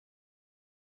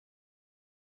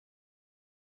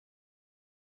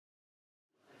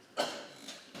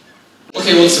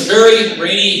Okay, well, it's a very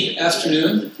rainy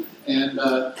afternoon, and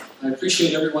I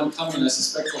appreciate everyone coming. I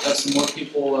suspect we'll have some more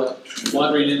people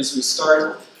wandering in as we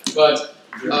start. But,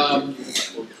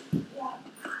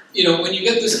 you know, when you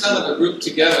get this kind of a group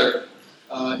together,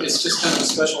 it's just kind of a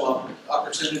special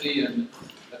opportunity and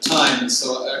a time. And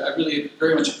so I really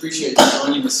very much appreciate you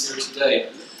joining us here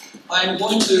today. I'm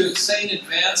going to say in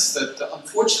advance that,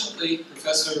 unfortunately,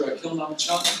 Professor Kilnam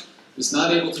Chung is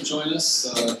not able to join us.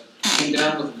 Came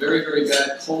down with a very, very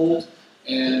bad cold,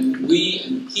 and we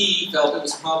and he felt it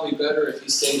was probably better if he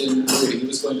stayed in early. He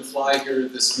was going to fly here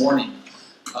this morning.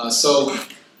 I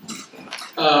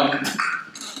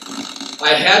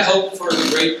had hoped for a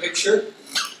great picture.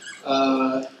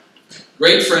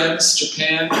 Great friends,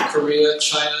 Japan, Korea,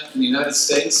 China, and the United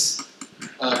States.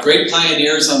 Great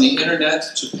pioneers on the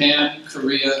internet, Japan,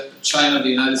 Korea, China, the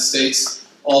United States,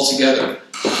 all together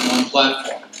on one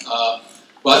platform.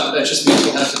 But that just means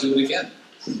we'll have to do it again.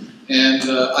 And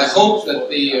I hope that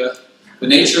the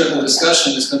nature of the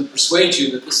discussion is going to persuade you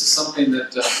that this is something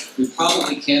that we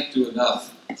probably can't do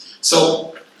enough.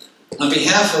 So, on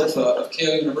behalf of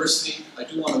Keio University, I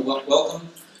do want to welcome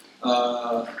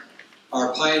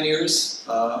our pioneers.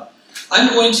 I'm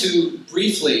going to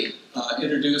briefly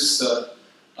introduce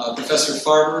Professor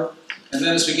Farber, and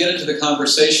then as we get into the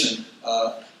conversation,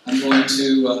 I'm going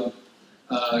to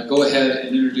go ahead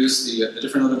and introduce the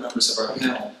different other members of our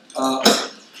panel.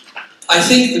 I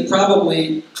think that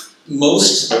probably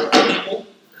most people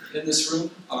in this room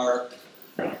are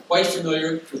quite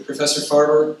familiar with Professor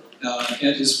Farber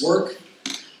and his work.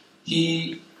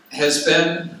 He has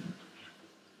been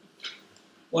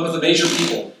one of the major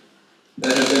people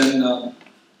that have been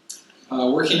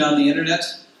working on the internet,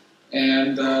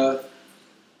 and a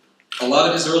lot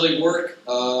of his early work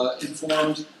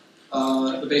informed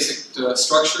the basic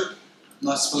structure, I'm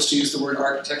not supposed to use the word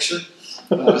architecture,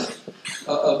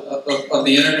 of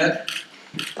the internet.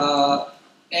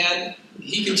 And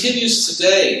he continues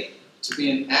today to be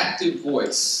an active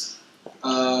voice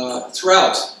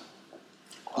throughout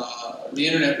the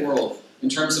internet world in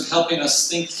terms of helping us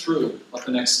think through what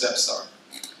the next steps are.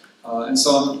 And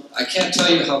so I can't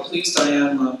tell you how pleased I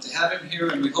am to have him here,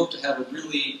 and we hope to have a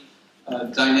really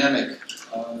dynamic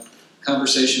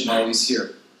conversation while he's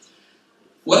here.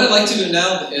 What I'd like to do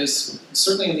now is,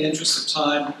 certainly in the interest of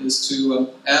time, is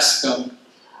to ask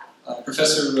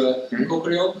Professor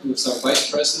Kokuryo, who is our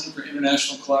Vice President for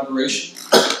International Collaboration,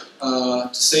 to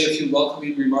say a few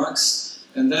welcoming remarks,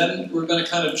 and then we're going to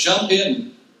kind of jump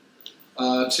in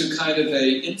to kind of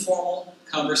an informal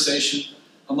conversation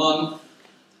among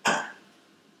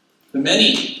the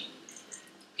many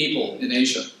people in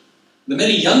Asia, the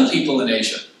many young people in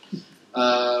Asia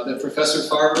that Professor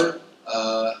Farber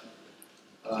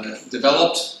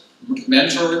developed,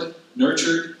 mentored,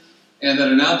 nurtured, and that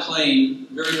are now playing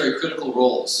very, very critical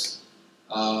roles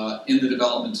in the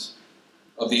development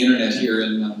of the internet here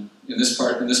in this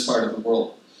part of the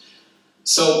world.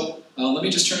 So let me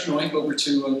just turn the mic over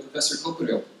to Professor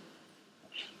Kokuryo.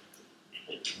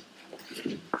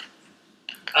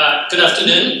 Good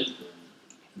afternoon.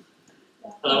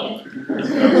 Hello.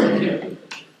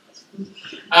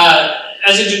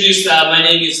 As introduced, my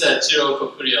name is Jiro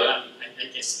Kokuryo. I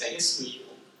guess we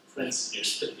friends here.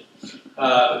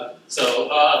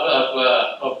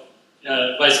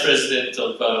 Vice President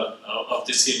of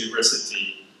this university,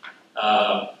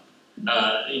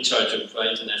 in charge of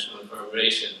international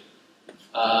collaboration.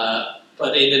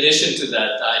 But in addition to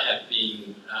that, I have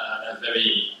been a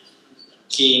very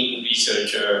keen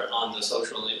researcher on the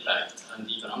social impact and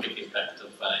the economic impact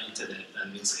of internet.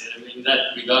 And in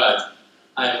that regard,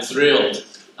 I am thrilled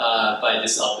by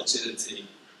this opportunity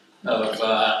of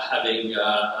having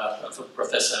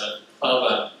Professor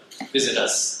Farber visit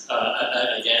us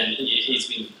again.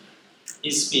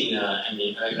 He's been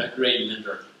a great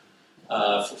mentor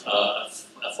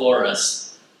for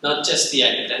us, not just the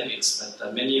academics,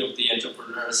 but many of the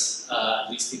entrepreneurs, at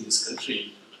least in this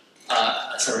country,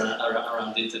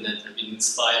 around the internet have been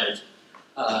inspired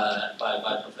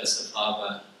by Professor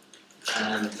Farber,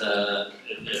 and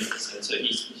so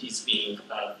he's been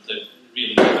the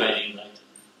really guiding light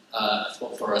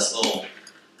for us all.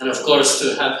 And of course,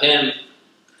 to have him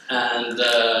and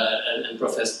have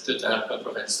Professor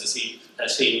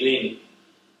Shane Lin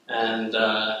and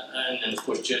of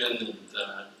course Jun and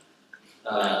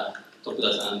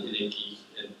Tokuda-san, Hideki,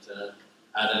 and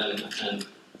Adam, and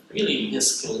really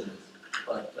miss Kilner.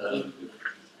 But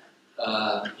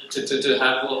to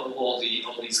have all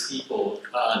these people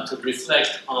to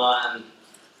reflect on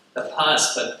the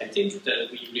past, but I think that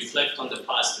we reflect on the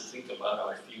past to think about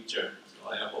our future. So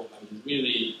I'm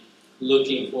really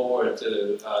looking forward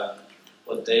to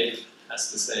what they've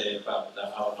has to say about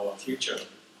our future.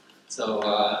 So,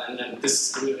 and then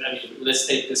this, I mean, let's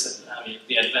take this, I mean,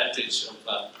 the advantage of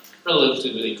a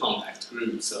relatively compact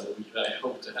group. So I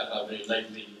hope to have a very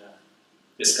lively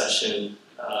discussion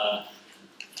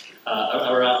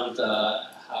around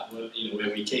how, you know,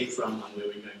 where we came from and where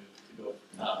we're going to go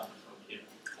from here.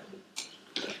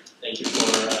 Thank you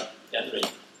for gathering.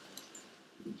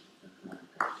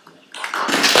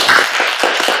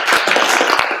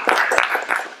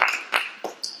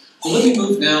 Well, let me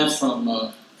move now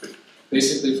from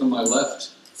basically from my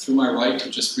left through my right to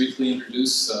just briefly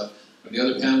introduce the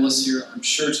other panelists here. I'm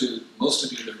sure to most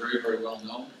of you they're very, very well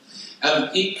known. Adam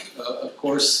Peake, of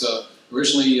course,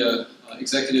 originally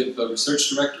Executive Research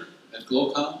Director at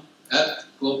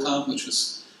Globecom, which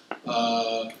was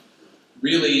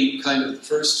really kind of the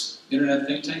first internet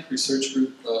think tank research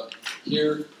group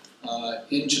here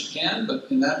in Japan, but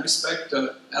in that respect,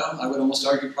 Adam, I would almost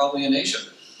argue probably in Asia.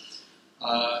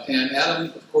 And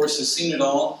Adam, of course, has seen it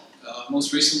all.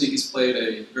 Most recently, he's played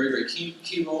a very, very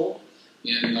key role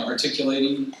in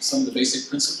articulating some of the basic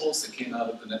principles that came out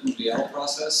of the Net Mundial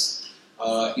process.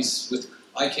 He's with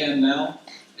ICANN now,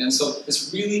 and so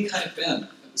it's really kind of been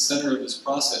at the center of this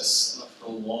process for a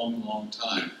long, long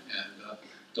time. And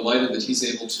delighted that he's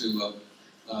able to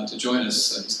join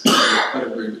us. He's got quite a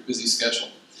very busy schedule.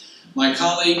 My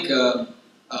colleague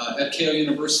at Keio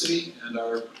University and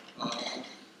our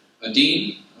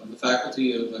Dean of the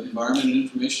Faculty of Environment and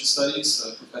Information Studies,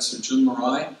 Professor Jun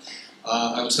Murai.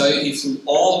 I will tell you, he flew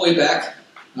all the way back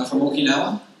from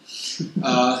Okinawa.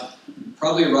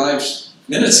 Probably arrived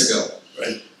minutes ago,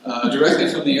 right? Directly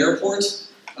from the airport.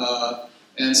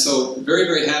 And so very,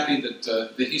 very happy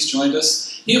that he's joined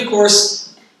us. He, of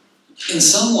course, in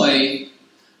some way,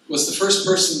 was the first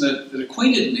person that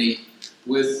acquainted me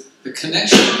with the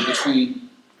connection between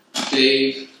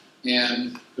Dave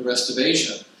and the rest of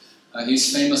Asia.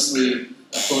 He's famously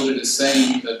quoted as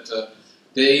saying that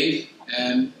Dave,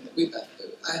 and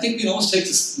I think we can almost take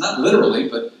this, not literally,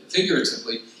 but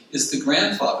figuratively, is the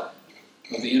grandfather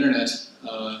of the internet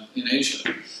in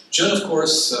Asia. Jun, of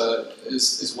course,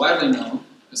 is widely known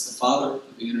as the father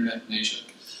of the internet in Asia.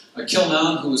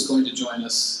 Kilnan, who is going to join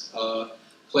us,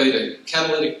 played a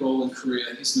catalytic role in Korea.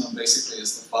 He's known basically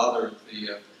as the father of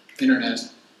the internet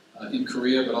in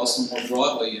Korea, but also more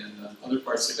broadly in other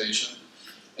parts of Asia.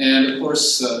 And of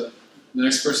course, the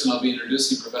next person I'll be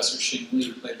introducing, Professor Xing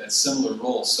Li, played that similar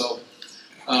role. So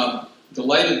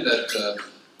delighted that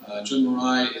Jun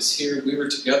Murai is here. We were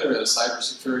together at a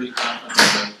cybersecurity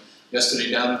conference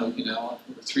yesterday down in Okinawa.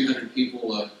 Over 300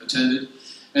 people attended.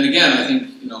 And again, I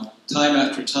think, you know, time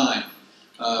after time,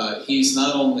 he's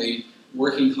not only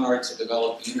working hard to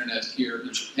develop the internet here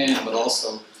in Japan, but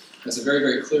also has a very,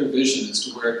 very clear vision as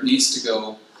to where it needs to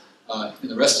go in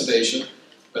the rest of Asia,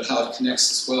 but how it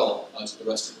connects as well to the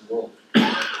rest of the world.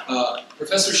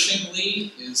 Professor Xing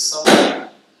Li is someone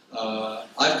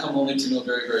I've come only to know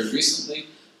very, very recently,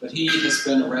 but he has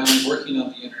been around working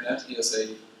on the internet. He has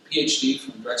a PhD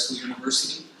from Drexel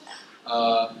University,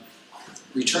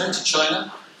 returned to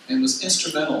China, and was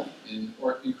instrumental in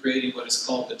creating what is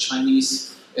called the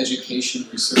Chinese Education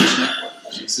Research Network,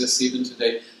 which exists even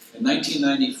today. In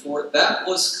 1994, that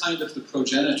was kind of the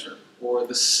progenitor, or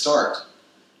the start,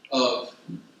 of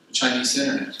the Chinese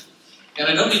internet. And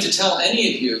I don't need to tell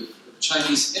any of you that the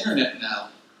Chinese internet now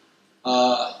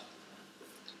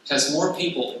has more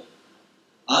people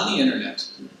on the internet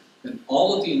than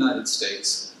all of the United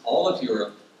States, all of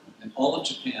Europe, and all of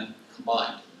Japan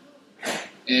combined.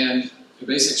 And the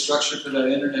basic structure for that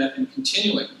internet and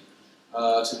continuing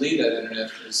to lead that internet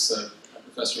is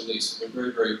Professor Li. So we're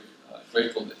very, very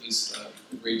grateful that he's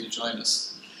agreed to join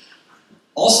us.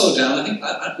 Also down, I think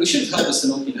we should have held this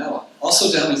in Okinawa.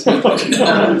 Also down with me in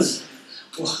Okinawa was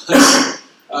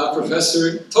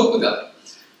Professor Tokuda,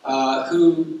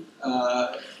 who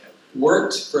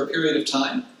worked for a period of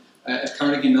time at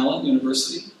Carnegie Mellon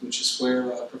University, which is where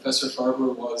Professor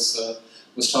Farber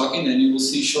was talking, and you will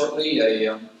see shortly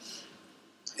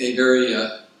a very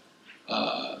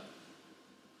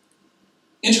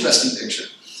interesting picture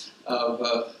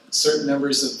of certain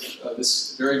members of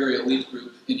this very, very elite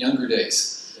group in younger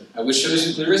days, which shows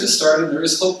you there is a start and there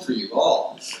is hope for you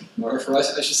all, or for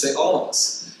us, I should say all of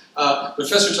us.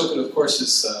 Professor Tokuda, of course,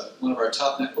 is one of our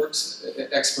top networks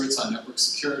experts on network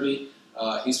security.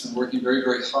 He's been working very,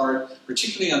 very hard,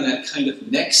 particularly on that kind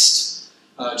of next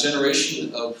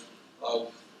generation of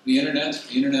the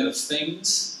Internet of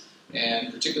Things,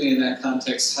 and particularly in that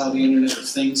context, how the Internet of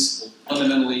Things will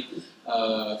fundamentally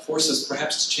force us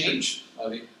perhaps to change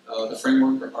the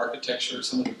framework or architecture,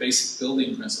 some of the basic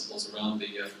building principles around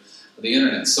the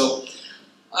Internet. So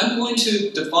I'm going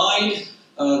to divide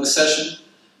the session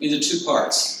into two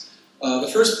parts. The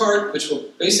first part, which will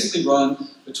basically run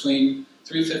between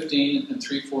 3:15 and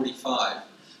 3:45.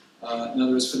 In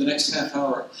other words, for the next half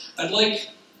hour, I'd like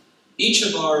each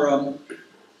of our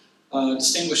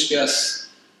distinguished guests,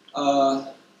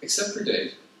 except for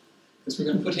Dave, because we're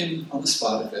going to put him on the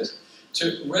spot a bit,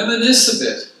 to reminisce a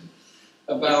bit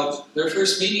about their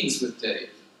first meetings with Dave,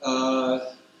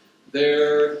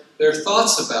 their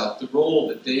thoughts about the role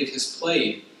that Dave has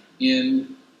played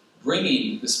in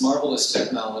bringing this marvelous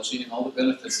technology and all the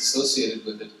benefits associated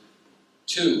with it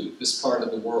to this part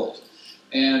of the world.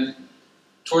 And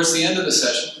towards the end of the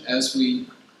session, as the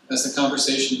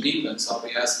conversation deepens, I'll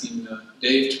be asking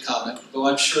Dave to comment, though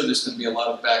I'm sure there's going to be a lot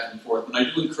of back and forth. And I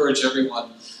do encourage everyone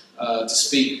to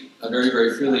speak very,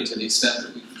 very freely to the extent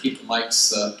that we can keep the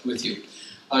mics with you.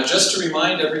 Just to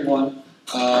remind everyone,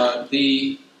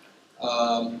 the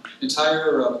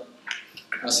entire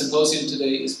symposium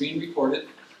today is being recorded,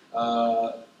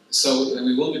 and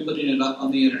we will be putting it up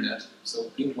on the internet,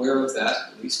 so be aware of that,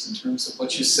 at least in terms of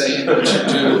what you say and what you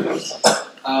do.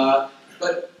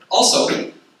 But also,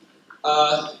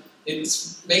 it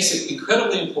makes it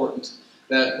incredibly important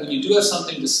that when you do have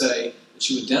something to say, that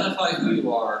you identify who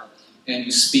you are and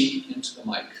you speak into the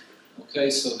mic. Okay,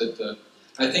 so that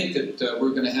I think that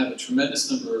we're going to have a tremendous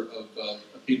number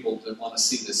of people that want to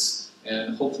see this,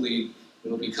 and hopefully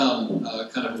it'll become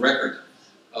kind of a record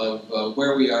of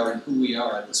where we are and who we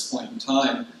are at this point in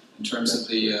time in terms of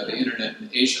the internet in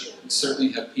Asia. We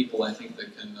certainly have people, I think, that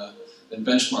can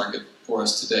benchmark it for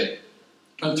us today.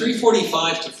 From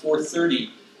 3:45 to 4:30,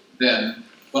 then,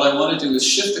 what I want to do is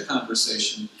shift the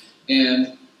conversation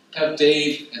and have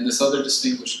Dave and this other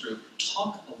distinguished group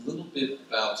talk a little bit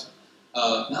about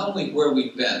not only where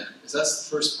we've been, because that's the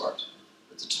first part,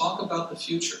 but to talk about the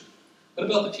future. What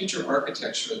about the future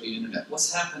architecture of the internet?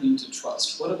 What's happening to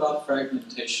trust? What about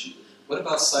fragmentation? What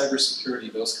about cybersecurity?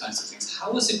 Those kinds of things. How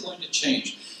is it going to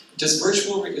change? Is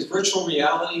virtual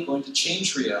reality going to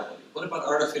change reality? What about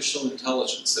artificial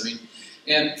intelligence? I mean,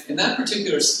 and in that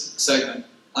particular segment,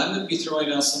 I'm going to be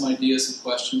throwing out some ideas and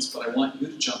questions, but I want you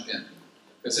to jump in,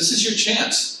 because this is your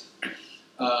chance.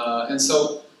 And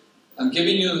so I'm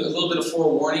giving you a little bit of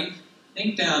forewarning.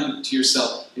 Think down to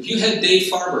yourself. If you had Dave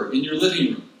Farber in your living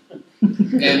room,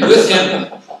 and with him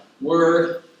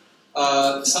were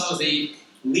some of the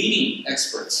leading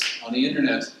experts on the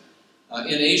internet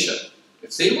in Asia,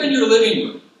 if they were in your living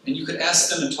room and you could ask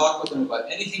them and talk with them about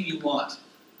anything you want,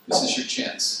 this is your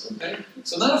chance, okay?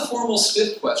 So not a formal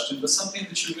stiff question, but something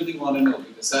that you really want to know,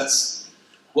 because that's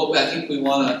what I think we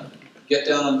want to get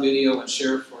down on video and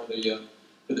share for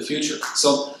the future.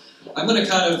 So I'm going to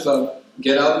kind of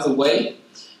get out of the way,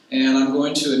 and I'm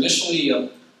going to initially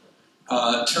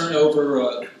turn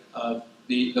over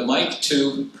the mic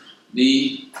to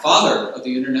the father of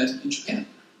the internet in Japan,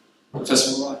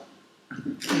 Professor Murai.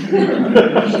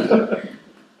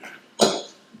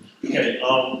 Okay,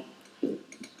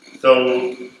 so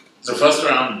the first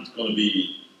round is going to be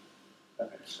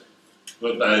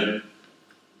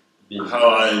how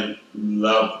I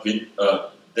love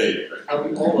Dave. How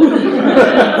we all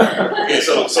love Okay,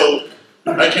 so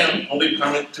I can only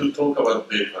permit to talk about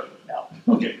Dave. No.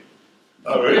 Okay.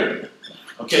 Oh, really?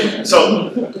 Okay, so,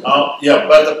 yeah,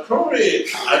 but probably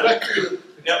I'd like to,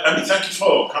 I mean, thank you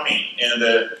for coming. And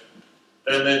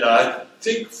then I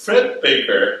think Fred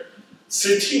Baker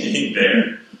sitting in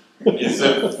there is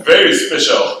a very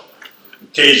special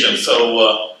occasion.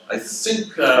 So I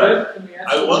think,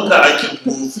 I wonder I can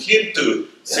move him to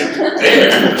sit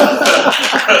there.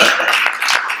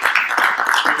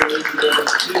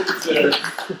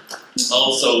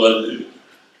 Also,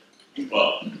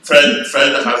 well, Fred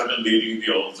has been leading the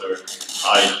other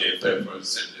IT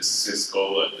efforts in Cisco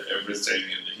and everything,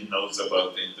 and he knows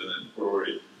about the internet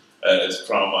probably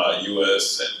from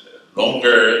US and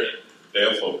longer,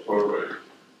 therefore probably.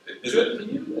 Can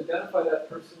you identify that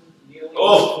person kneeling?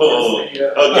 Oh, okay.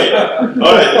 All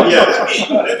right. Yeah.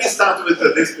 Let me start with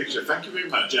this picture. Thank you very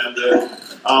much. And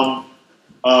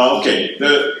okay,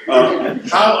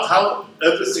 how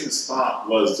everything started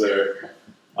was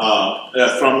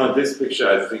from this picture.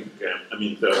 I think I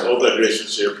mean all the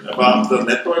relationship about the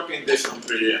network in this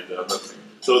country and the other thing.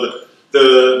 So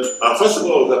first of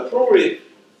all, probably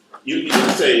you can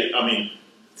say, I mean,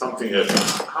 something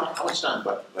how much time,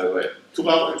 by the way? 2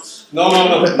 hours? No.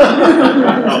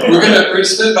 We're gonna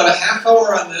spend about a half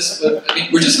hour on this, but I mean,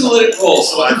 we're just gonna let it roll.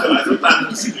 So I thought I'm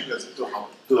missing because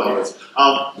 2 hours.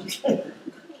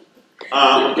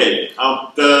 Okay.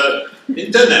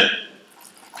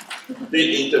 The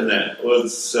internet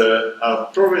was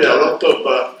probably a lot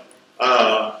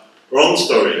of wrong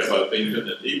story about the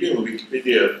internet. Even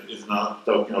Wikipedia is not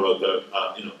talking about the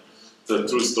the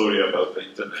true story about the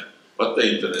internet, what the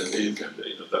internet is, and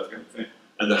that kind of thing,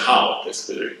 and how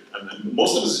especially. And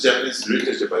most of the Japanese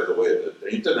literature, by the way, that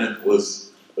the internet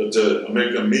was the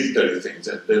American military things,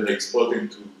 and then exporting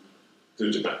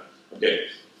to Japan. Okay,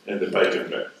 and by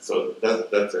Japan. So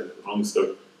that's a wrong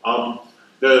story.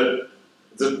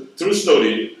 The true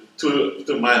story,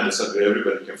 to my understanding,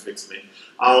 everybody can fix me.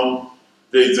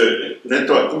 The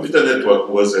network, computer network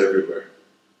was everywhere,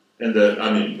 and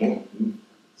I mean,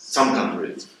 some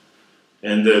countries.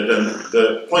 And then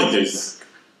the point is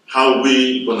how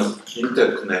we gonna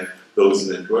interconnect those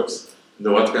networks,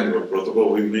 and what kind of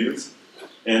protocol we use.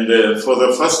 And for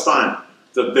the first time,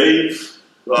 they've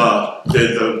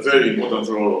did a very important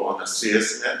role on a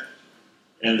CSNet,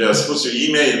 and they're supposed to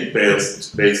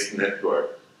email-based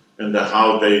network, and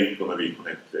how they gonna be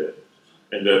connected.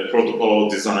 And the protocol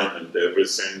design and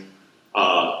everything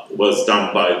was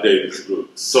done by David's group.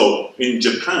 So in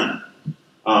Japan,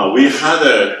 we had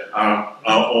our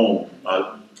own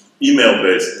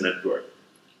email-based network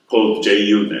called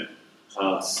JUNet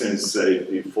since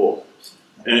 '84.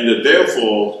 And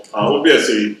therefore,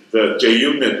 obviously, the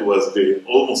JUNet was the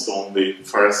almost only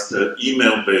first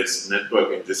email-based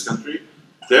network in this country.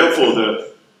 Therefore,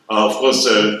 of course,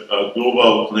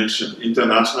 global connection,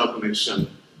 international connection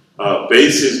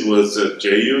basis was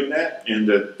JUNet, and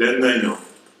then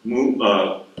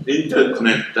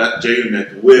interconnect that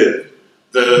JUNet with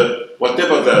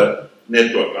whatever the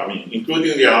network, I mean,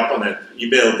 including the ARPANET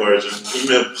email version,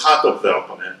 email part of the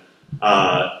ARPANET,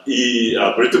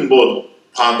 Britain board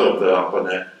part of the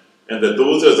ARPANET, and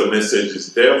those are the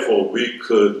messages. Therefore, we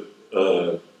could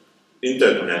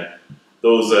interconnect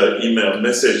those email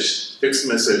message, text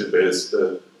message based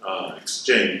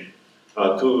exchange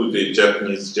to the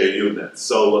Japanese JUNet.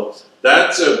 So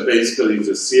that's basically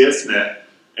the CSNet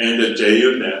and the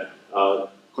JUNet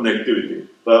connectivity.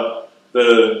 But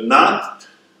not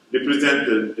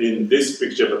represented in this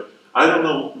picture, but I don't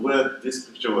know where this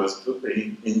picture was put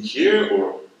in here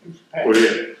or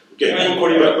Korea. Okay,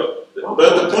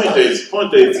 but the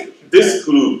point is this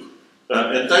group,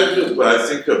 entire group, I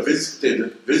think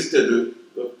visited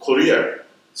Korea,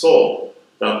 Seoul,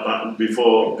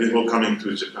 before coming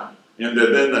to Japan. And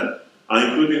then,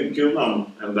 including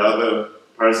Kyunam and the other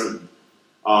person,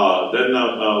 then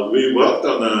we worked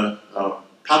on a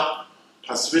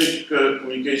Pacific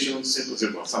Communication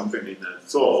Symposium or something in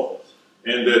Seoul.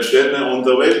 And then on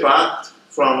the way back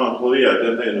from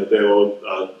Korea, then they were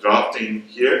drafting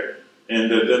here,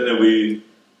 and then we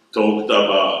talked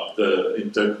about the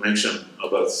interconnection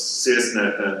about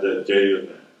CSNet and the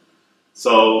JUNet.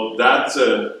 So that's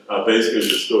basically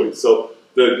the story. So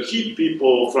the key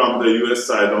people from the US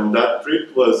side on that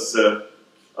trip was, of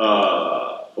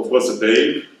course,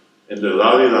 Dave and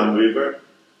Larry Landweaver,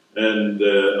 and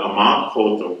Mark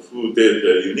Horton, who did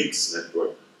the Unix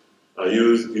network,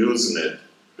 Usenet,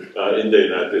 in the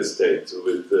United States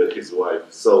with his wife.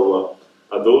 So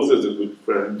those are the good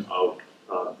friends of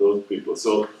those people.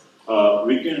 So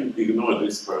we can ignore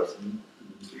this person.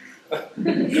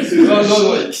 This is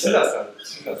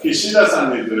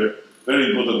Kishida-san is a very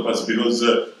important person because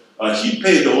he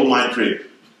paid all my trip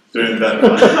during that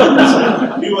time.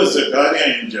 So he was a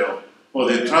guardian angel for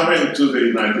the traveling to the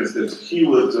United States. He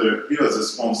was a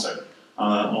sponsor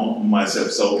on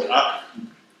myself. So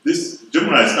this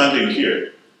Jumra is standing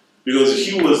here because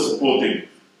he was supporting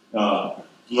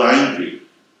blindly.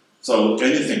 So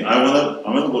anything, I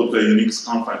wanna go to a Unix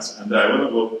conference, and I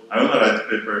wanna write a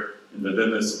paper, and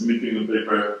then submitting a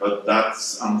paper, but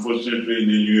that's unfortunately in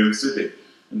New York City,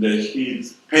 and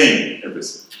he's paying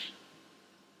everything.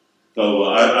 So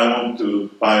I want to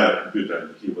buy a computer,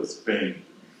 and he was paying.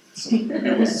 So he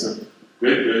was a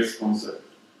great sponsor.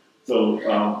 So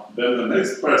then the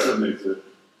next person is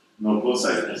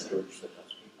Nokosai.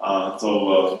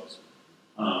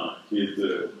 He's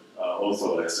also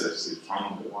SFC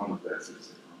founder, one of the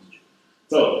SFC founders.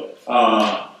 So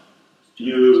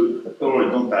you totally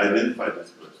don't identify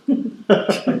this person.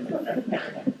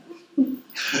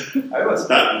 I was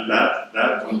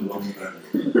that one long time.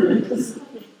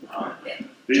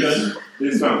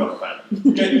 This one was fine.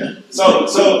 Okay. So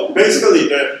basically,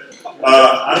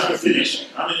 I'm finished.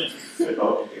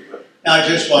 I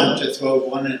just wanted to throw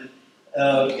one in.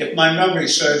 If my memory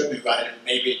serves me right, and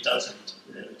maybe it doesn't,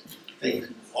 I think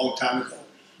a long time ago,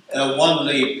 one of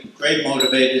the great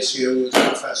motivators here was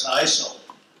Professor Iso.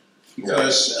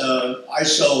 Because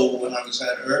Iso, when I was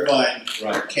at Irvine,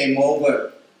 came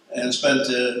over and spent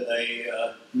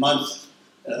a month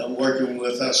working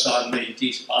with us on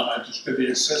our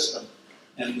distributed system,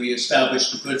 and we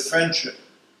established a good friendship.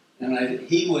 And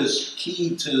he was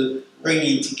key to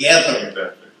bringing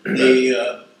together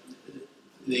the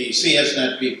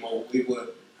CSNet people. We were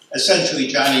essentially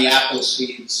Johnny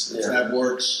Appleseeds, if that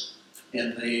works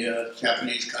in the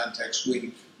Japanese context.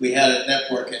 We had a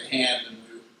network at hand, and we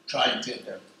were trying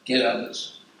to get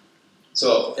others.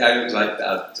 So I would like to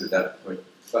add to that point.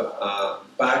 But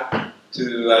back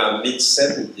to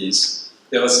mid-70s,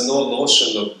 there was no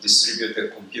notion of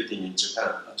distributed computing in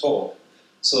Japan at all.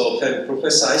 So when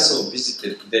Professor Iso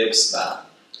visited Dave's lab,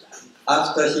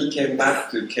 after he came back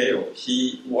to Keio,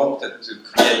 he wanted to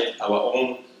create our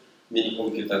own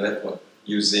mini-computer network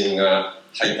using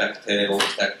high-tactile,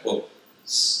 octa-core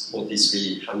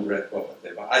 4300 or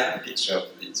whatever. I have a picture of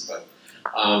these, but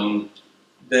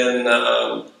then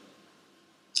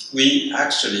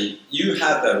you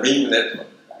had a ring network.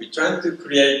 We tried to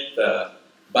create the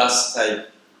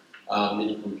bus-type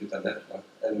mini-computer network,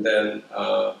 and then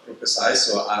Professor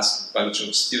Iso asked a bunch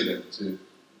of students to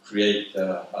create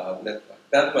the network.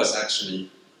 That was actually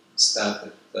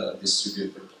started the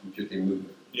distributed computing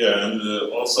movement. Yeah, and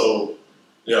also,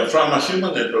 yeah, from a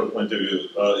human network point of view,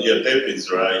 Dave is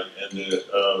right, and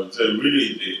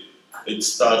it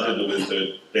started with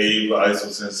Dave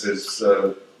Iso-sensei's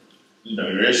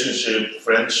relationship,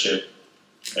 friendship,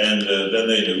 and then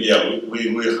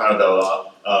we heard a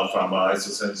lot from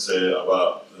Iso-sensei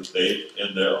about Dave,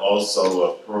 and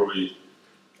also probably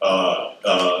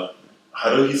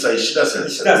Haruhisa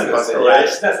Ishida-sensei, who passed away,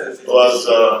 was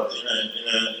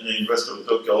in the University of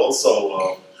Tokyo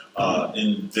also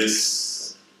in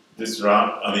this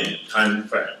time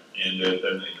frame, and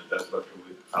then that's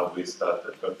how we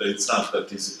started. But it's not the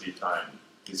TCP time,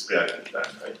 TCP active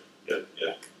time, right?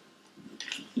 Yeah.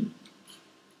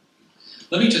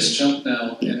 Let me just jump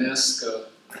now and ask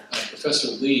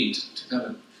Professor Lee to kind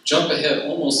of jump ahead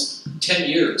almost 10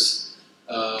 years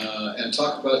and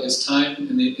talk about his time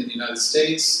in the United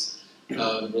States,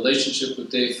 the relationship with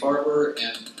Dave Farber,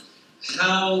 and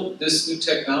how this new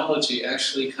technology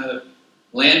actually kind of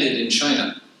landed in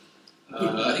China.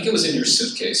 I think it was in your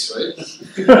suitcase, right?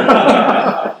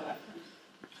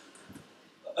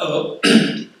 Oh,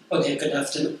 okay, good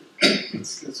afternoon.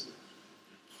 Excuse me.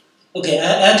 Okay,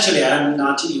 actually I'm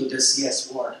not in the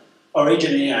CS world.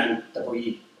 Originally I'm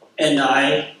EE, and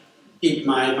I did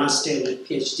my master and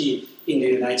PhD in the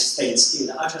United States in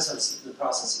ultrasound signal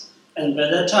processing. And by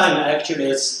that time, actually,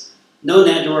 it's no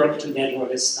network to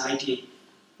network is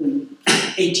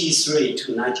 1983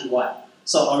 to 91.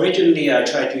 So originally, I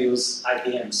tried to use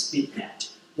IBM SpeedNet,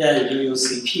 then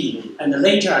UCP, and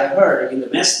later I heard in the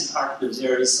math department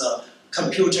there is a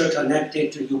computer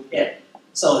connected to UPN.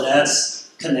 So that's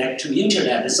connect to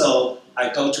internet. So I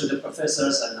go to the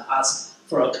professors and ask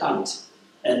for account,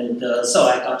 and so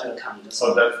I got an account.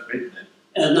 So that's SpeedNet.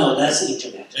 No, that's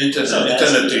internet. Internet, so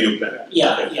internet to UPN.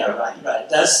 Yeah, right.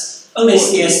 That's only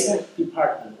CS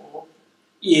department.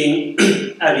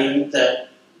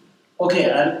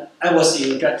 I was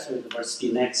in Introductory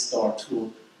University next door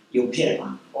to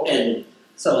UPN, and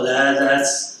so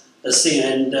that's the thing,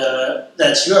 and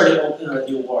that's really opened a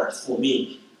new world for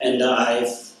me. And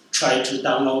I've tried to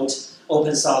download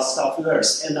open source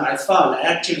softwares, and I found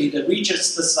actually the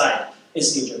richest side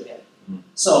is in Japan.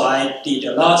 So I did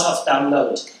a lot of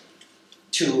download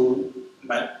to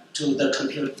the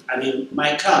computer, my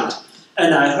account.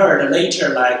 And I heard later,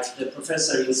 like the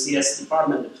professor in CS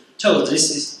department told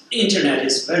internet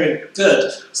is very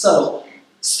good. So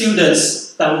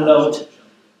students download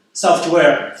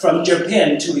software from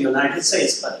Japan to the United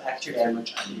States, but actually I'm a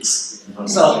Chinese.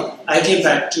 So I came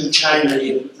back to China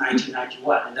in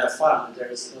 1991, and I found there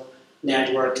is no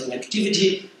network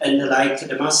connectivity, and like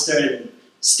the master and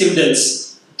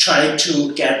students try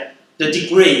to get the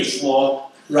degree for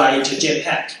write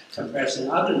JPEG comparison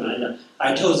argument.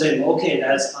 I told them, okay,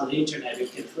 that's on the internet, you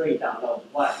can free download.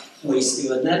 Why? We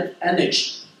still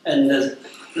manage. And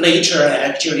later,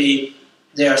 actually,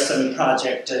 there are some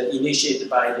projects initiated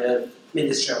by the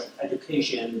Ministry of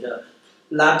Education, and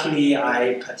luckily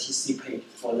I participated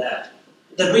for that.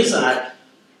 The reason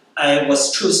I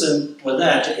was chosen for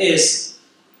that is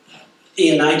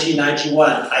in 1991,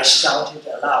 I shouted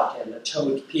aloud and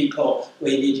told people,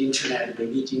 we need internet, we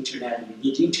need internet, we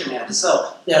need internet.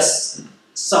 So that's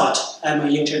thought I'm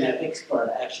an internet expert.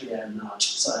 Actually, I'm not.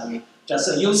 So I'm just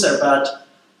a user, but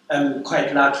I'm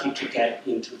quite lucky to get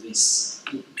into this.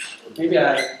 Maybe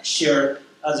I share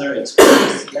other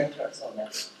experiences later on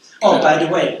that. Oh, by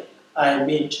the way, I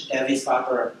met David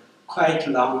Farber quite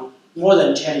long, more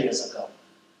than 10 years ago.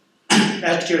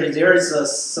 Actually, there is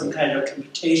some kind of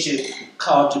computation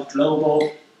called the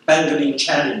Global Bangling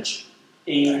Challenge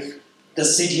in the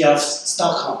city of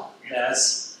Stockholm.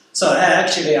 Yes. So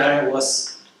I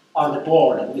was on the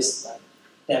board with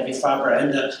David Farber.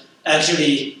 And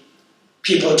actually,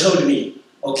 people told me,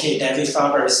 okay, David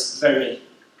Farber is a very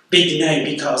big name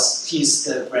because he's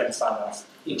the grandfather of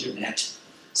internet.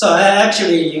 So I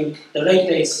actually, in the late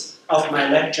days of my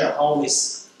lecture,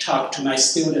 always talk to my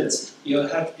students, you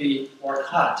have to work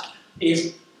hard.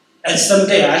 And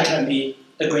someday I can be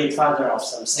the great father of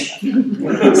something.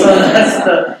 So that's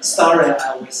the story I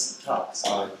always talk.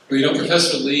 Well, you know,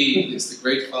 Professor Li is the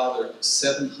great father of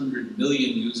 700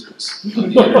 million users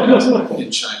on the internet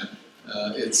in China.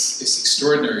 It's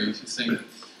extraordinary if you think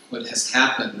what has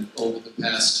happened over the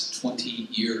past 20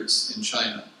 years in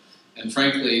China. And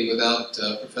frankly, without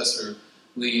Professor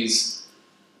Li's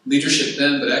leadership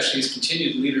then, but actually his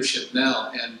continued leadership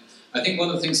now. And I think one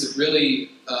of the things that really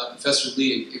Professor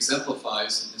Li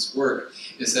exemplifies in his work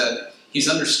is that he's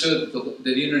understood that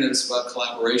the internet is about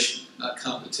collaboration, not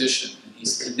competition. And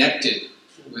he's connected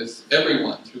with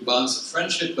everyone through bonds of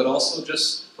friendship, but also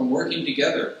just from working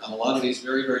together on a lot of these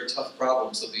very, very tough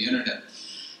problems of the internet.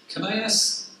 Can I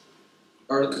ask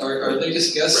our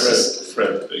latest guest?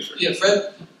 Fred Baker. Yeah,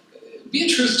 Fred, be a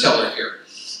truth teller here.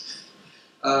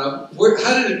 How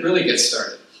did it really get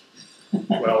started?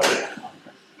 Well,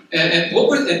 And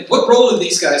what role did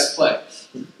these guys play?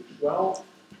 well,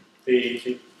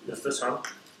 the first one.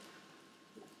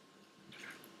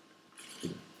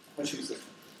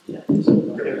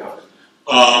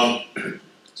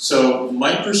 So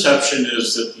my perception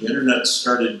is that the internet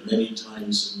started many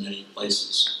times in many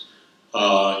places.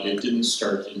 It didn't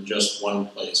start in just one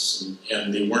place,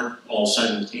 and they weren't all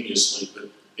simultaneously, but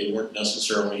they weren't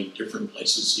necessarily in different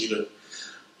places either.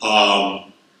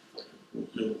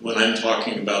 When I'm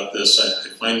talking about this, I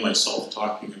find myself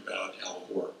talking about Al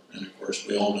Gore, and of course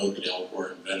we all know that Al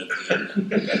Gore invented the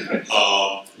internet.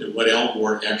 What Al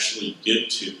Gore actually did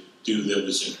to do that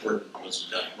was important was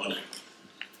he got money.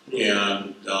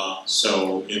 And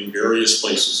so in various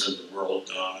places in the world,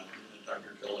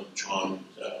 Dr. Gill and John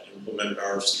implemented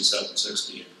RFC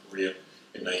 760 in Korea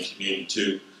in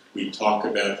 1982. We talk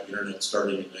about the internet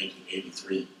starting in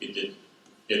 1983. It didn't.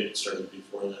 It started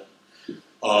before that.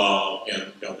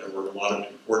 And there were a lot of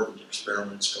important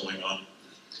experiments going on.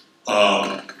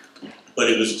 But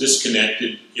it was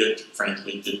disconnected. It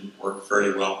frankly didn't work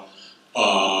very well.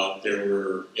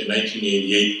 In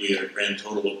 1988, we had a grand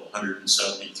total of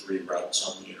 173 routes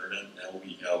on the internet. Now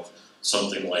we have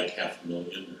something like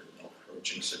 500,000 or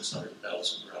approaching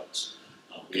 600,000 routes.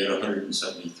 We had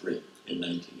 173 in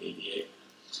 1988.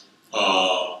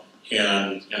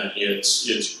 And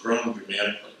it's grown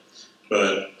dramatically.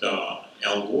 But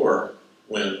Al Gore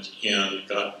went and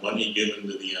got money given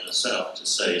to the NSF to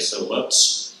say, so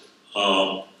let's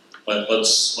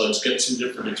get some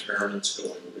different experiments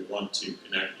going. We want to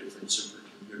connect different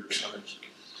supercomputer centers.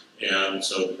 And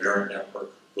so the Barron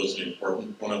network was an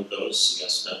important one of those.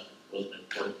 CSNet was an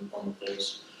important one of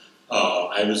those.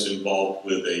 I was involved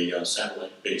with a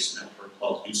satellite-based network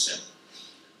called USIM.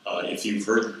 If you've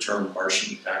heard the term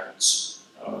Martian packets,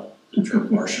 the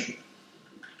term Martian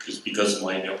is because of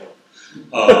my network.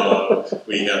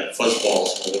 We had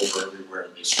fuzzballs all over everywhere,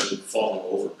 and they started falling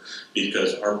over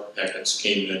because ARP packets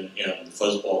came in, and the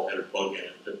fuzzball had a bug in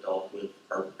it that dealt with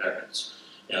ARP packets.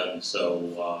 And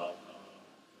so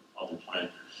Father Klein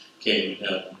came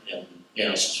and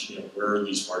asked, where are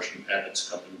these Martian packets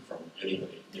coming from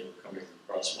anyway? They were coming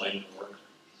across my network.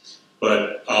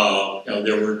 But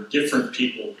there were different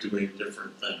people doing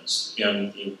different things.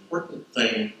 And the important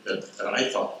thing that I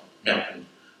thought happened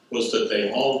was that they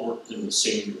all worked in the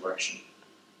same direction.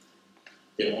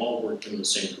 They all worked in the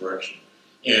same direction.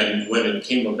 And when it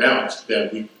came about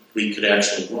that we could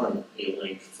actually run a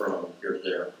link from here to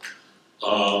there,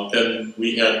 then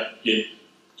we had,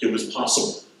 it was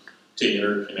possible to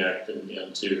interconnect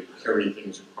and to carry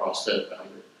things across that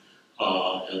boundary.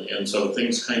 And so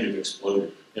things kind of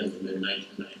exploded in the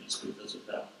mid-1990s because of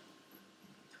that.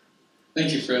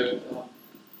 Thank you, Fred.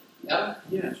 Yeah,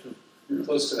 sure. You're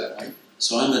close to that, Mike.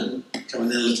 So I'm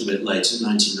coming in a little bit later,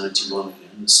 1991 again.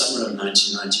 In the summer of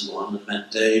 1991, I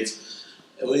met Dave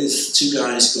with two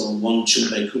guys called one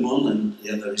Chunpei Kumon and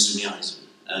the other Izumi Aizu.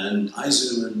 And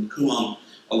Aizu and Kumon,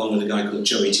 along with a guy called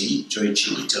Joichi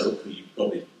Ito, who you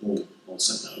probably all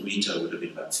also know, Ito would have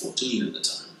been about 14 at the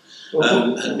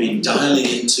time, had been dialing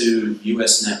into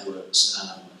US networks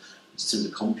through the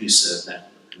CompuServe network.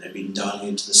 And they've been dialing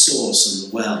into the source and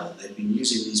the well. And they've been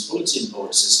using these bulletin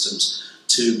board systems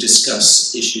to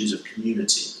discuss issues of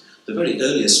community, the very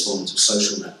earliest forms of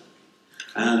social networking.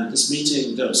 And this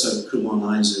meeting, so Kumon,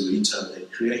 Aizu, Ito, they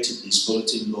created these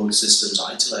bulletin board systems,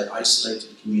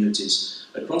 isolated communities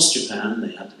across Japan.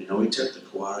 They had them in Oita, the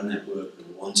Kawara network, there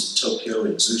were ones in Tokyo,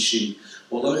 in Zushi,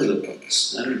 all over the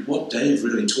place. And what Dave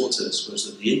really taught us was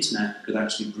that the internet could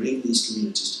actually bring these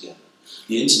communities together.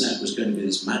 The internet was going to be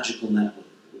this magical network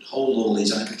that would hold all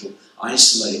these little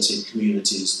isolated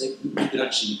communities. We could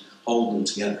actually hold them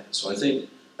together. So I think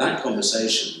that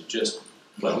conversation just,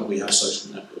 well, we have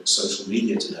social networks, social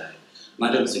media today, and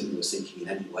I don't think we were thinking in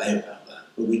any way about that.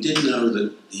 But we did know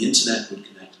that the internet would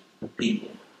connect people.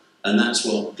 And that's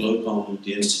what Globcom,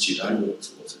 the institute I worked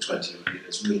for 20 odd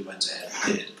years, really went ahead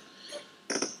and did.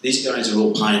 These guys are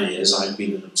all pioneers. I've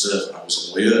been an observer. I was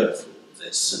a voyeur for all of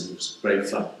this, and it was great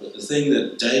fun. But the thing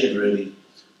that Dave really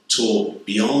taught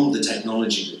beyond the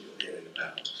technology that you're hearing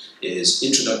about is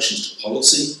introductions to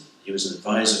policy. He was an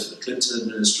advisor for the Clinton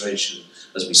administration,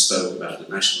 as we spoke about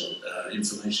the National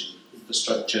Information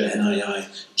Infrastructure, NII,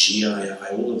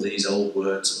 GII, all of these old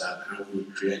words about how we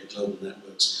would create global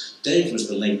networks. Dave was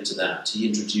the link to that. He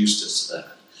introduced us to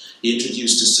that. He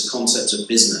introduced us to concepts of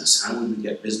business. How would we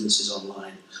get businesses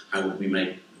online? How would we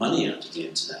make money out of the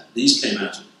internet? These came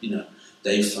out of,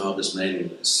 Dave Farber's mailing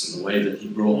lists and the way that he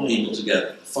brought people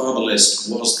together. The Farber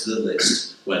list was the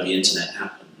list where the internet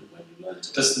happened and where we learned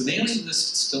it. Does the mailing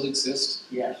list still exist?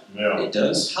 Yes. Yeah. It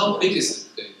does. How big is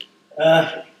it,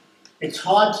 Dave? It's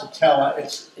hard to tell.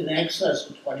 It's in excess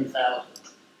of 20,000.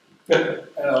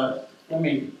 I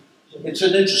mean, it's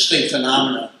an interesting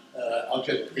phenomenon. I'll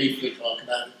just briefly talk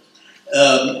about it.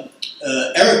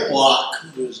 Eric Block,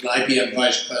 who was an IBM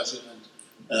vice president,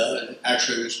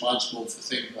 actually responsible for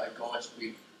things like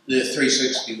OSP, the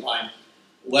 360 line,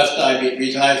 left IBM,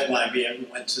 retired from IBM, and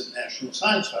went to the National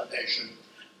Science Foundation.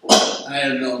 I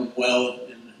had known him well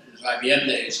in his IBM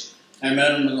days. I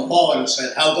met him in the hall and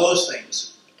said, "How goes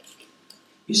things?"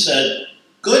 He said,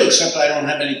 "Good, except I don't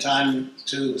have any time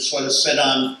to sort of sit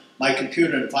on my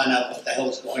computer and find out what the hell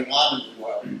is going on in the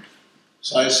world."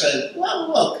 So I said, "Well,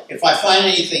 look, if I find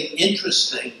anything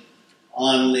interesting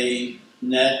on the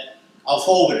net, I'll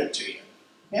forward it to you."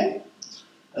 Yeah?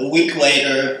 A week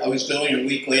later, he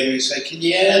said, "Can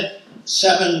you add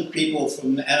 7 people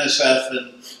from NSF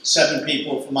and 7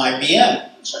 people from IBM?" I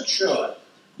said, "Sure."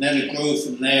 And then it grew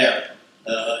from there,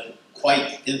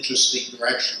 quite interesting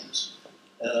directions.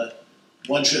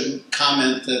 One should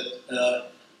comment that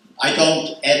I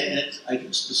don't edit it, I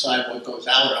just decide what goes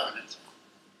out on it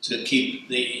to keep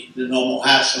the normal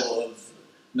hassle of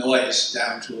noise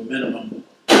down to a minimum.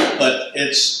 But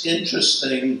it's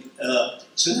interesting,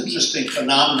 it's an interesting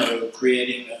phenomenon of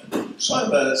creating sort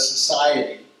of a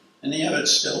society, and yet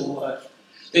it's still...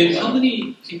 Dave, how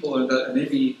many people are that,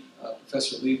 maybe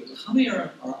Professor Lee, but how many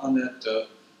are on that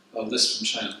list from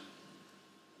China?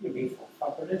 You mean for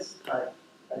properties?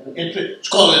 It's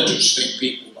called Interesting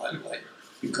People, by the way,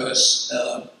 because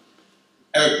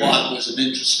Eric Block was an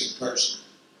interesting person,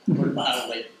 to put it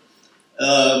mildly.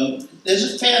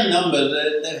 There's a fair number.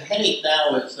 The headache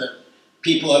now is that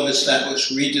people have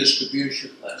established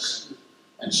redistribution lists.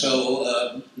 And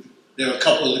so there are a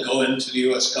couple that go into the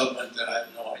US government that I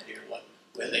have no idea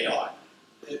where they are.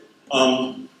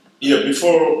 Yeah,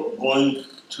 before going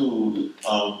to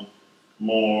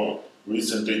more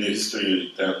recent in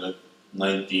history than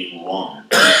 1901,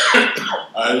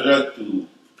 I'd like to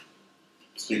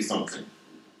speak something.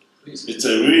 Please. It's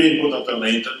a really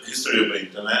important history of the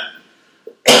internet,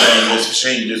 and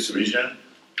especially in this region.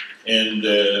 And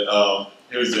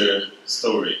here's the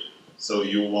story. So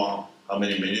you want how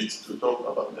many minutes to talk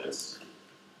about this?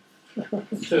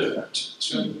 2.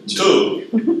 2. 2.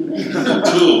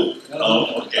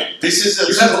 Okay. This is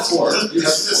a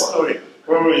story.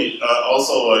 Probably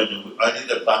also I need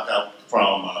a backup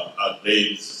from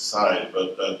Dave's side,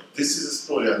 but this is a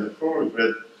story, and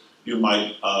probably you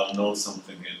might know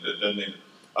something in it.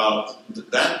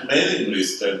 That mailing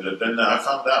list, and then I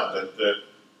found out that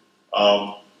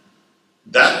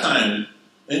that time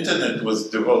internet was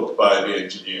developed by the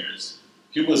engineers.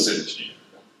 He was an engineer,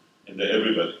 and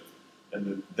everybody.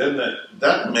 And then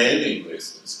that mailing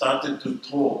list started to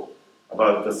talk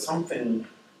about something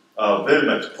very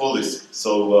much policy.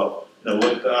 So what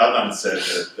Adam said,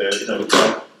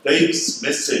 that Dave's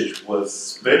message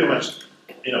was very much,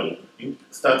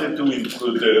 started to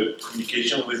include the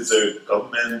communication with the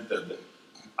government. And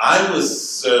I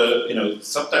was,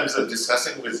 sometimes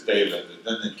discussing with Dave, and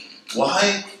then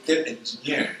why the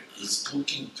engineer is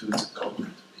talking to the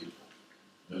government people.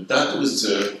 That was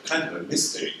kind of a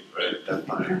mystery, right, at that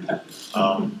time.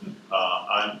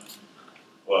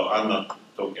 I'm not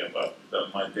talking about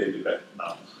my daily life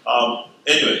now.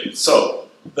 Anyway, so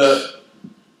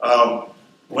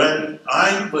when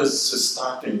I was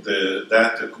starting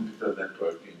that computer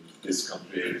network in this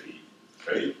country,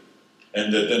 right,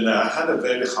 and then I had a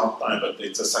very hard time, but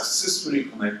it's successfully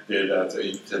connected at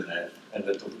the internet, and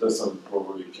the Dr. Son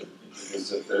probably can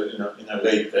because in the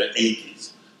late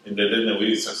 80s, and then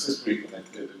we successfully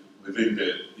connected within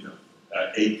the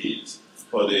 80s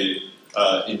for the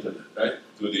internet, right,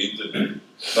 to the internet.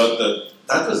 But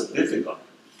that was difficult,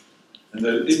 and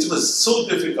it was so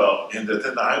difficult. And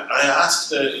then I asked,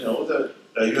 the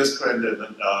U.S.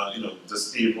 President, the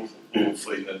Steve Wolf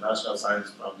in the National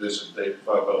Science Foundation, Dave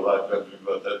Farber,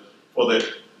 for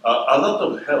a lot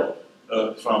of help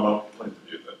from a point of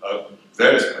view,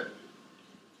 various point of view.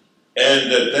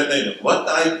 And then what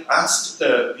I asked,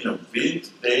 Vint,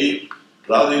 Dave,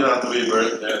 Larry and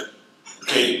Weaver, that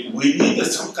okay, we need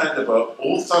some kind of a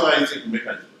authorizing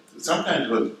mechanism, some kind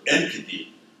of an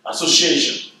entity,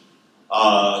 association,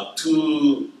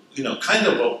 to kind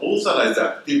of authorize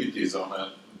activities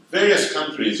on various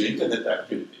countries' internet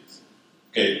activities.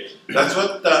 Okay, that's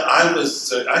what I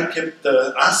kept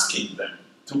asking them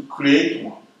to create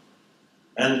one.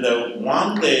 And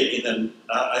one day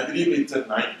I believe it's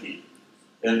 90,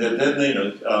 and then they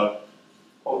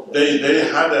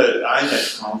had an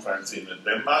INET conference in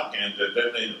Denmark, and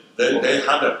then they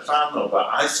had a plan of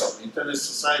ISOC, Internet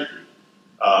Society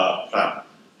plan,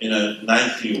 in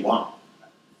 91.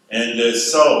 And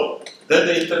so then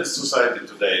the Internet Society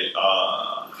today,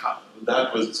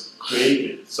 that was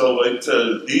created. So it's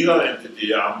a legal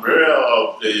entity, umbrella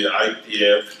of the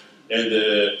ITF, and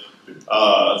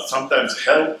sometimes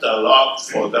helped a lot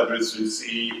for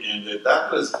WCC, and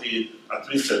that was at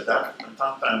least at that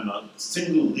time, a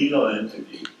single legal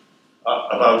entity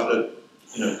about the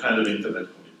kind of internet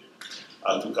community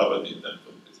to cover the internet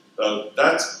community.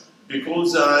 That's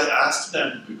because I asked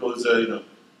them, because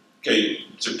okay,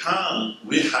 Japan,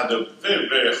 we had a very,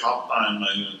 very hard time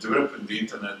developing the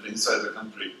internet inside the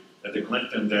country, and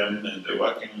connecting them, and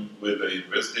working with the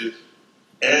universities.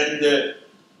 And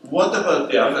what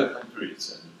about the other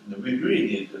countries? And we really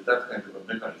need that kind of a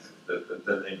mechanism, that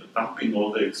dumping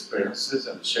all the experiences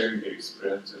and sharing the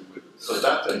experiences with. So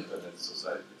that's the Internet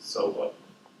Society. So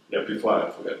before I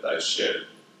forget, I shared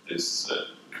this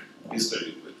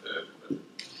history with everybody.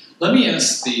 Let me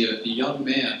ask the young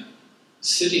man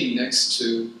sitting next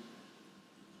to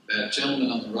that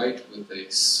gentleman on the right with a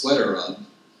sweater on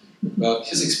about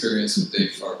his experience with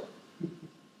Dave Farber.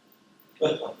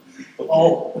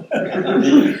 Oh. I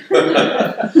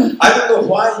don't know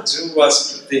why Drew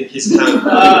was putting his hand.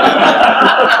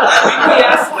 I think he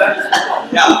asked that.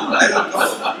 Yeah, I don't know.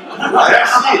 I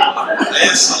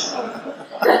see.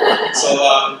 So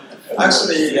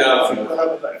actually, I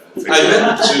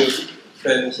met Drew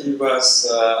when he was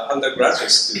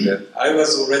undergraduate student. I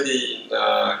was already in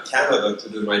Canada to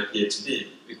do my PhD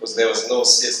because there was no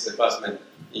CS department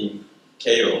in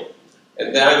Keio.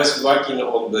 And then I was working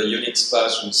on the Unix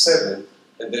version 7,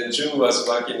 and then Jun was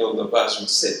working on the version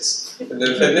 6. And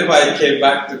then whenever I came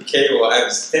back to Keio, I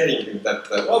was telling him that,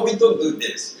 we don't do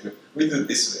this, we do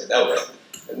this way, that way.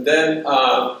 And then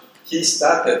he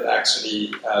started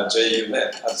actually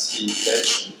JUNet, as he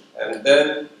mentioned. And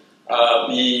then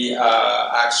we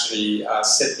are actually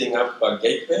setting up a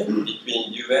gateway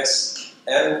between US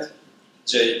and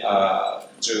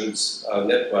Jun's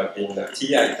network in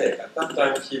TI Tech. At that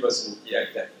time, he was in TI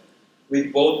Tech. We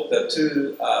bought the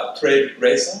two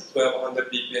Trailblazer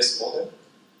 1200 bps modem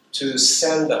to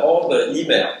send all the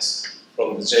emails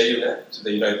from the JUNet to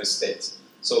the United States.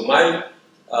 So my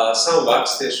Sun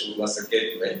workstation was a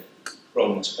gateway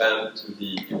from Japan to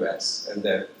the US. And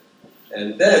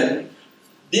then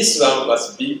this one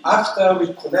was after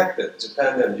we connected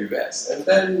Japan and US. And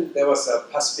then there was a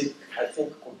Pacific, I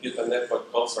think, Computer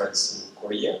Network Conference in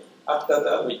Korea. After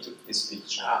that, we took this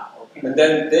picture. Okay. And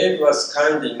then Dave was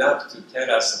kind enough to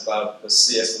tell us about the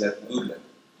CSNet movement.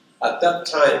 At that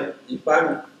time, if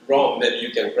I'm wrong, maybe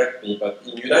you can correct me, but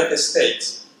in the United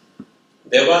States,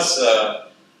 there was,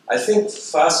 I think,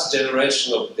 first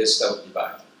generation of digital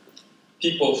divide.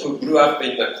 People who grew up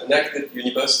in the connected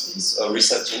universities or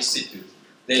research institutes,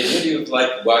 they really would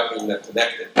like working in the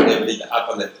connected, namely the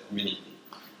ARPANET community.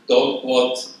 Don't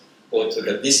want to go to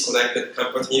the disconnected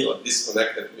company or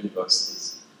disconnected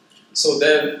universities. So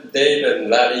then Dave and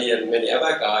Larry and many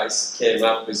other guys came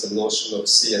up with the notion of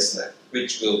CSNet,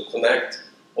 which will connect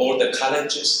all the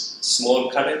colleges,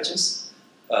 small colleges,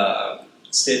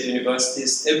 state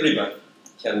universities, everyone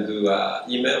can do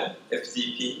email,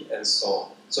 FTP, and so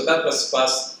on. So that was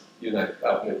first Unite.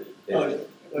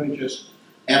 Let me just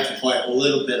amplify a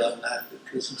little bit on that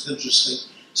because it's interesting.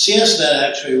 CSNet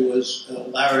actually was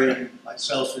Larry and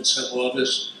myself and several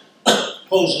others'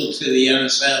 proposal to the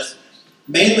NSF,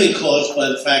 mainly caused by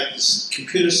the fact that the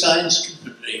computer science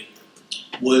community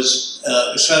was,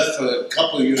 except for a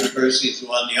couple of universities who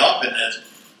were on the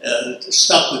ARPANET,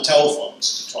 stuck with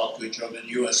telephones to talk to each other in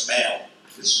U.S. mail.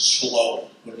 This is slow.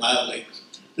 put it mildly.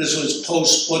 This was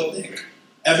post-Sputnik.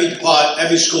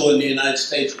 Every school in the United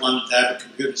States wanted to have a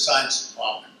computer science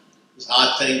department. It was a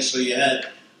hot thing, so you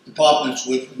had departments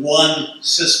with one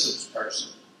systems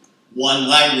person, one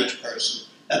language person.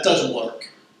 That doesn't work.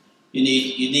 You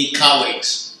need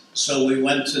colleagues. So we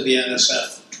went to the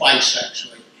NSF twice,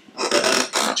 actually,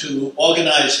 to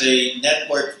organize a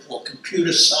network for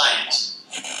computer science.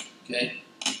 Okay,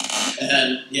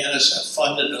 and the NSF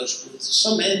funded us with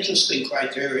some interesting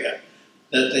criteria.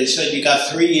 That they said you got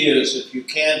 3 years. If you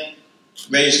can't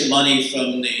raise the money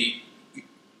from the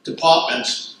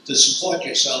departments to support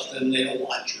yourself, then they don't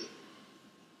want you.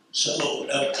 So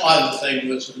part of the thing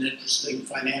was an interesting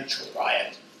financial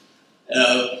riot.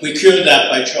 We cured that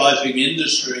by charging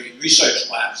industry research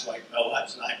labs like Bell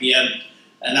Labs and IBM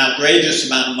an outrageous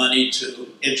amount of money to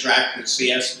interact with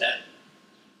CSNet.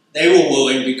 They were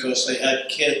willing because they had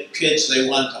kids they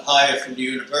wanted to hire from the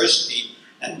university.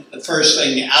 And the first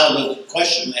thing out of the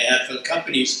question they had for the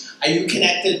companies, are you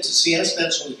connected to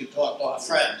CSNet so we could talk to our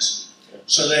friends?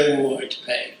 So they were willing to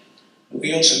pay.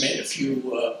 We also made a few,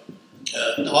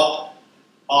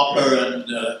 Farber and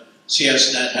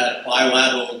CSNet had a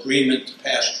bilateral agreement to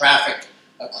pass traffic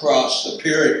across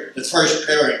the first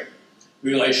peering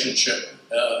relationship.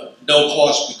 No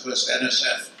cost because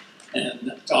NSF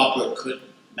and Farber could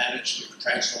manage to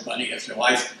transfer money if your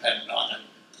life depended on it.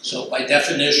 So by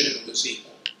definition it was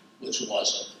equal, which it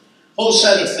wasn't. A whole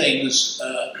set of things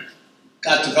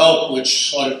got developed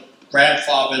which sort of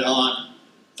grandfathered on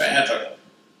forever.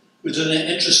 It was an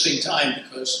interesting time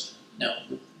because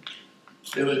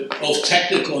there was both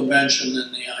technical invention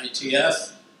in the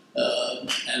ITF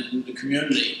and the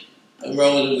community, a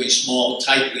relatively small,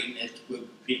 tightly knit group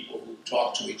of people who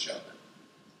talk to each other,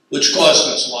 which caused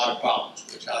us a lot of problems,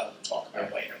 which I'll talk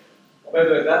about later. By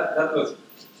the way, that was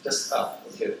just,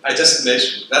 okay, I just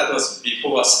mentioned, that was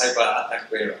before cyber attack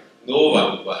era. No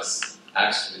one was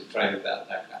actually trying to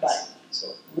attack us. Right.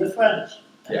 So, We're friends.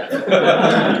 yeah.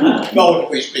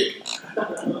 Relatively speaking.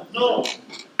 No,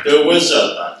 there was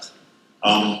a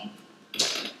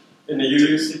In the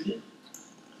UUCP?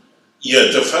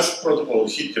 yeah, the first protocol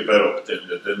he developed, and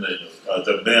then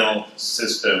the mail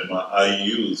system I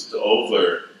used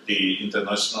over the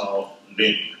international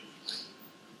link.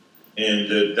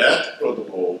 And that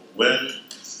protocol, when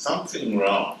something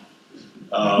wrong,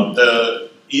 the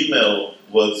email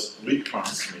was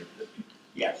retransmitted.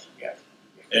 Yes, yes.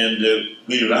 And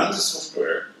we ran the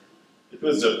software. It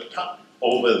was a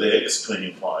over the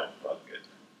X25 bucket.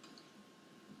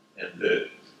 And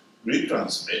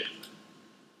retransmit,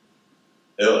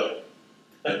 error,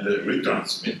 and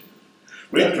retransmit,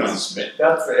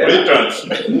 That's it.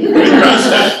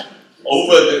 retransmit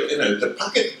over the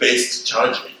packet-based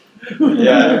charging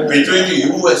between the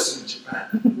US and Japan.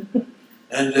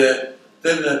 And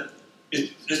then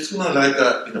it's kind of like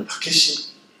a packaging,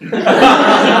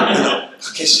 packaging,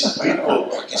 we call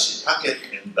packaging packet,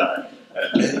 and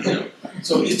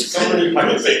so it's kind of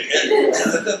perfect.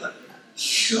 And then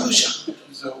huge amount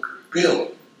of bill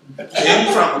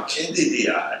came from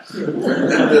KDDI,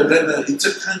 and then it's a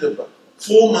kind of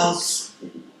 4 months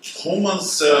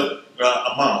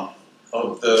amount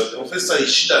of the Professor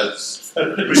Ishida's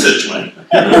research money.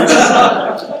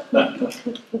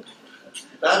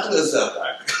 That was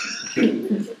attack.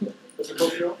 Mr.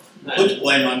 Kokuryo? Put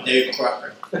blame on Dave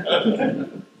Crocker.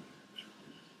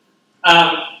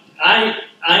 I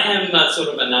am sort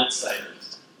of an outsider,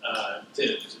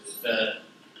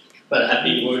 but have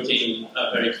been working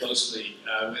very closely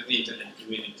with the internet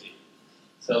community.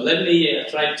 So let me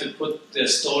try to put the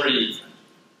story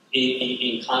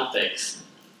in context.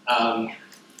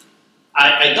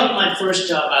 I got my first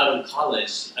job out of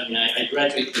college. I mean, I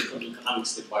graduated from the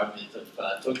economics department of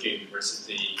Tokyo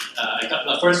University.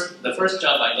 The first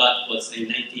job I got was in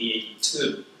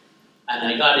 1982, and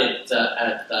I got it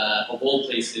at, of all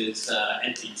places,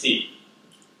 NTT.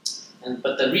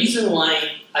 But the reason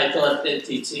why I thought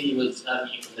NTT was,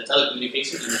 the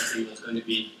telecommunications industry was going to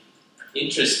be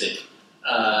interesting,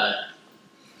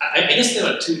 I guess there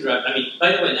were two drivers. I mean,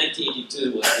 by the way,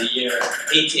 1982 was the year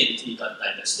AT&T got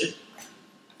divested,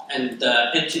 and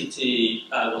NTT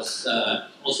was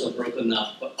also broken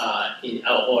up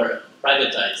or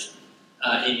privatized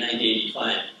in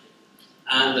 1985.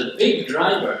 And the big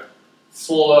driver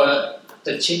for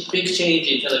the big change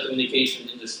in telecommunication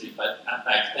industry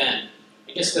back then,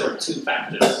 I guess there were two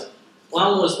factors.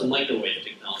 One was the microwave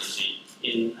technology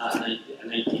in the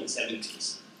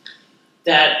 1970s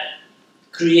that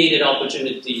created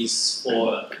opportunities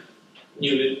for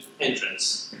new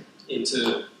entrants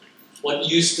into what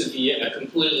used to be a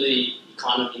completely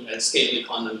scale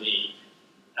economy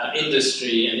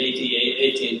industry and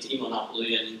AT&T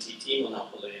monopoly and NTT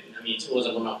monopoly. I mean, it was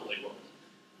a monopoly world.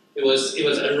 It was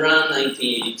around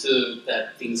 1982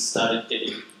 that things started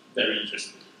getting very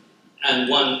interesting. And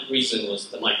one reason was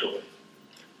the microwave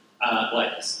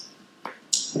wireless.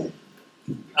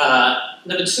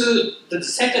 Number two, the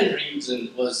second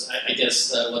reason was, I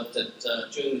guess, what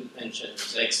June mentioned,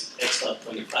 was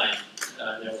X.25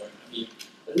 network. I mean,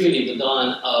 really the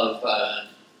dawn of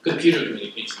computer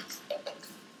communications.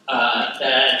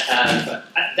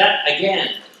 That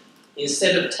again,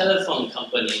 instead of telephone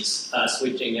companies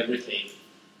switching everything,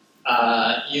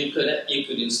 you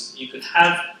could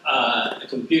have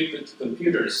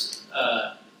computers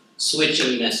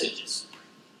switching messages.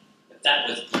 But that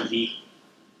was illegal.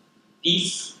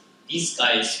 These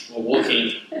guys were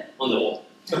walking on the wall.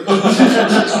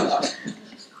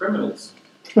 Criminals.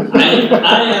 I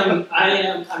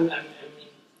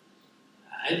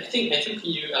think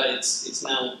you. It's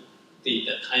now the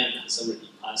time has already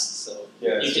passed, so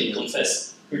Yes. you can confess.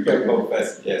 We can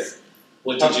confess, yes.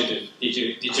 What did you do? Did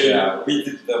you? Yeah, we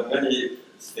did many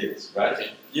things, right?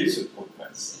 Okay. You should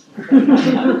confess.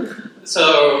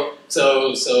 So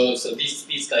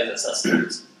these guys are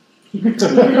suspects.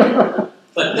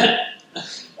 But that.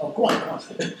 Oh, go on.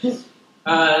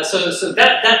 So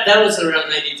that was around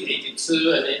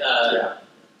 1982,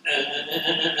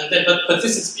 and but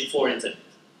this is before internet.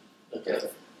 Okay.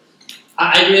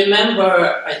 I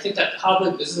remember, I think at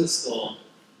Harvard Business School,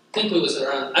 I think it was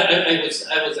around. I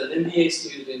was an MBA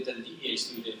student and DBA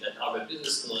student at Harvard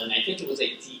Business School, and I think it was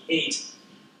 '88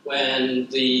 when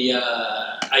the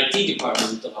IT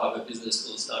department of Harvard Business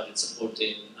School started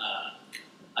supporting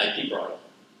IP protocol.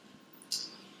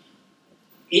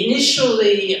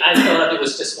 Initially, I thought it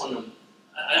was just an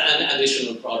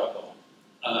additional protocol.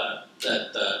 I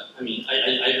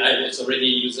was already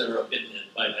a user of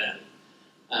BitNet by then,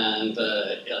 and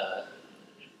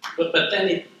but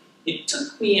then it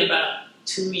took me about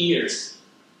 2 years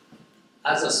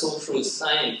as a social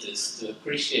scientist to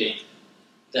appreciate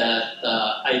that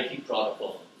the IP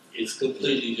protocol is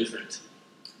completely different.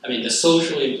 I mean, the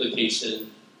social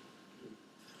implication,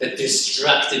 the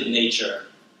destructive nature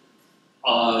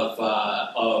of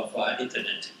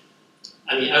internet.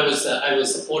 I mean, I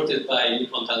was supported by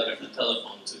Nippon Telegraph and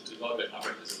Telephone to go to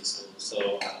Harvard Business School,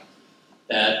 so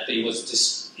that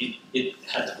it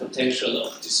had the potential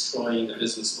of destroying the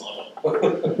business model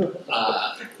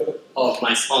of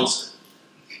my sponsor.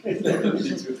 Did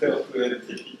you tell to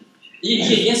NTT?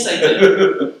 Yes, I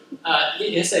did.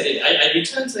 Yes, I did. I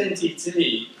returned to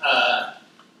NTT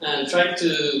and tried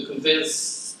to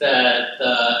convince that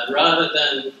rather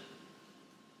than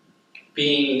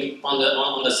being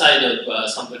on the side of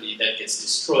somebody that gets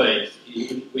destroyed,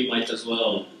 we might as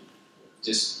well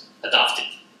just adopt it.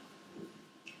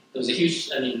 There was a huge,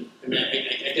 I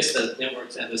guess the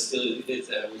networks and still is with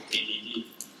KDD.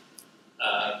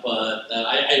 But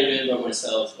I remember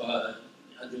myself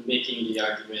making the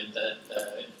argument that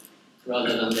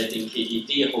rather than letting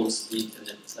KDD host the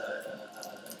internet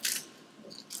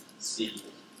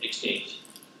exchange,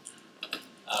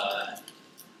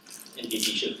 NTT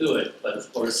should do it. But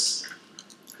of course,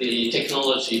 the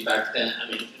technology back then,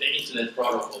 the internet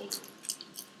protocol,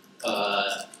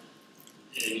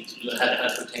 it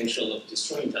had potential of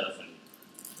destroying telephony,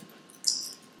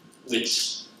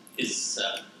 which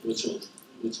will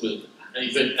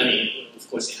even, of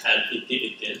course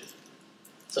it did.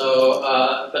 So,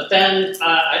 but then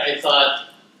I thought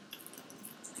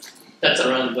that's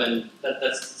around when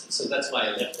so that's why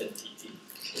I left NTT.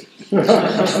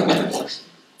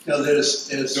 No,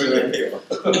 there's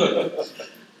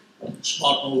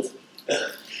smart move.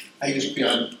 I used to be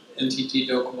on NTT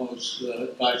Docomo's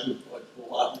advisory board for a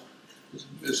while. It was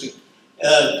busy.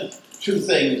 Two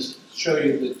things show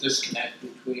you the disconnect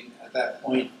between, at that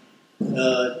point,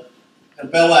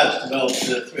 Bell Labs developed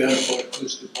the 300-port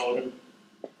acoustic modem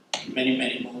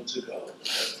many moons ago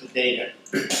for data,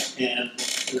 and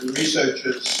the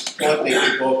researchers thought they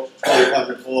could go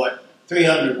 1200 port.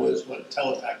 300 was what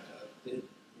Telefax did,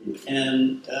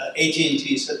 and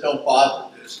AT&T said, "Don't bother.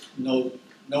 There's no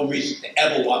reason to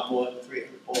ever want more than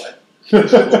 300 port."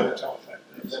 That's what Telefax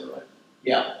did.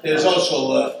 Yeah. There's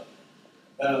also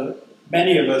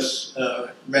many of us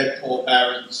read Paul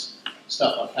Barron's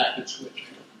stuff on packet switching.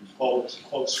 Paul was a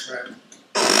close friend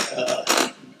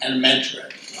and a mentor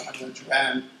when I went to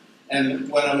RAM. And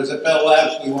when I was at Bell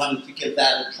Labs, we wanted to give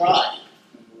that a try,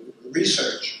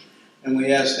 research. And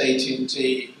we asked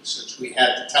AT&T, since we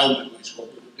had to tell them what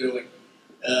we were doing,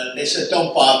 they said,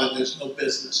 "Don't bother, there's no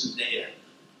business in data."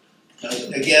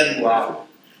 Again, wow.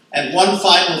 And one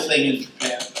final thing in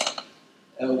Japan.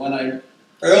 When I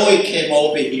early came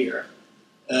over here,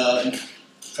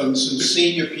 from some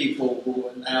senior people who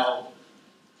are now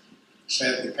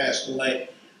sadly passed away.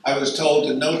 I was told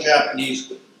that no Japanese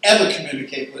would ever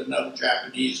communicate with another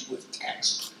Japanese with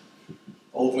text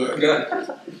over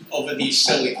these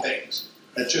silly things.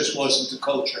 That just wasn't the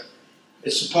culture.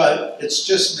 It's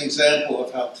just an example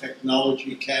of how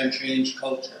technology can change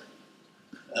culture.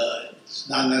 It's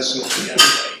not necessarily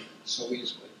every day so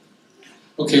easily.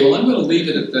 Okay, well, I'm going to leave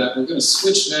it at that. We're going to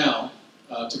switch now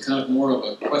to kind of more of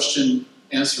a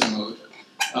question-answer mode.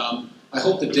 I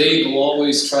hope that Dave will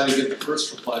always try to get the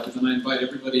first reply, but then I invite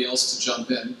everybody else to jump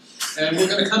in. And we're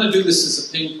going to kind of do this as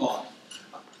a ping pong.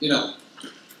 You know,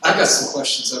 I've got some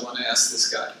questions I want to ask this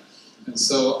guy. And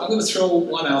so I'm going to throw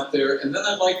one out there, and then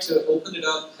I'd like to open it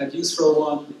up, have you throw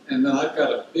one, and then I've got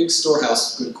a big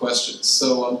storehouse of good questions.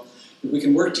 So if we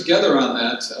can work together on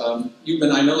that. You've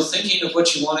been, I know, thinking of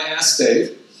what you want to ask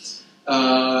Dave,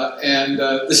 and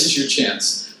this is your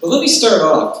chance. But let me start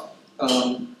off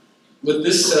with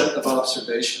this set of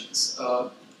observations.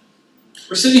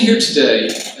 We're sitting here today,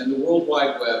 and the World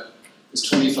Wide Web is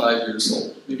 25 years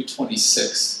old, maybe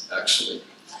 26, actually.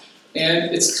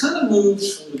 And it's kind of moved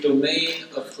from the domain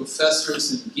of professors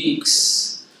and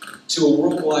geeks to a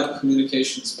worldwide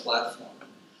communications platform.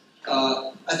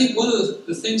 I think one of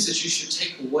the things that you should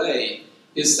take away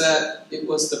is that it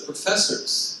was the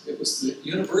professors, it was the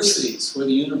universities where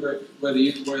the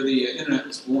internet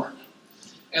was born.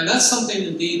 And that's something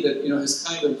indeed that has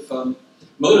kind of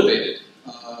motivated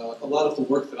a lot of the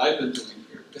work that I've been doing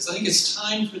here. Because I think it's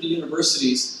time for the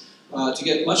universities to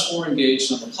get much more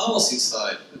engaged on the policy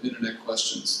side of internet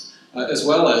questions, as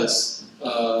well as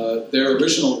their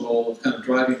original role of kind of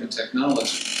driving the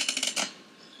technology.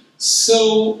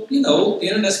 So, the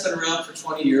internet's been around for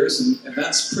 20 years, and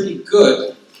that's pretty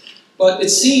good. But it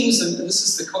seems, and this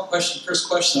is the first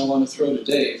question I want to throw to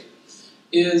Dave,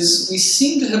 is we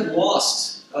seem to have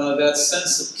lost that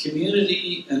sense of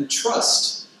community and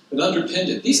trust that underpinned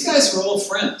it. These guys were all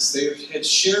friends. They had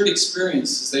shared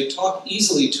experiences. They talked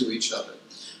easily to each other.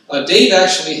 Dave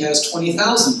actually has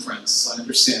 20,000 friends, as I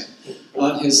understand,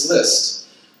 on his list.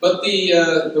 But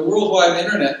the worldwide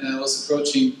internet now is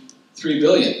approaching 3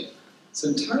 billion. It's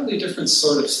an entirely different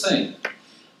sort of thing.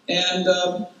 And,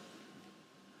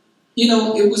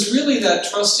 it was really that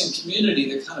trust and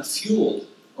community that kind of fueled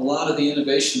a lot of the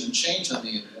innovation and change on the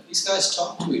internet. These guys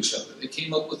talked to each other. They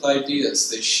came up with ideas.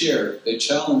 They shared. They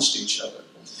challenged each other.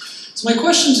 So my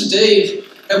question to Dave,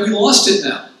 have we lost it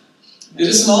now? It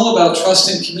isn't all about trust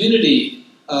and community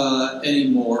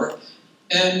anymore.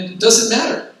 And does it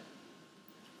matter?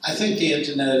 I think the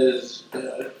internet is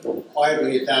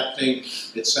quietly adapting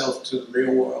itself to the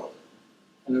real world.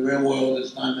 And the real world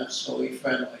is not necessarily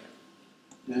friendly.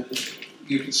 And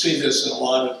you can see this in a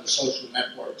lot of the social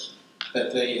networks,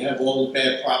 that they have all the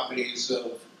bad properties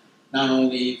of not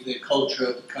only the culture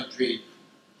of the country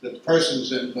that the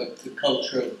person's in, but the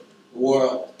culture of the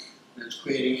world. And it's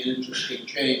creating an interesting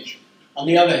change. On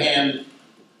the other hand,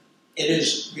 it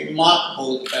is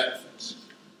remarkable the benefits.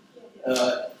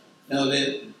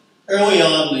 Early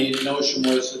on, the notion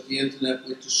was that the internet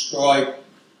would destroy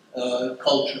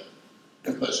culture,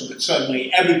 because it would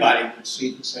suddenly, everybody would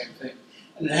see the same thing.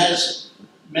 And it has, in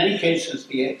many cases,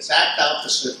 the exact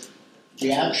opposite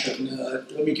reaction.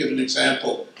 Let me give an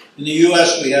example. In the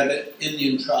US, we have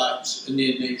Indian tribes,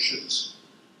 Indian nations.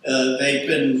 They've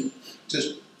been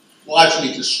just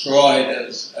largely destroyed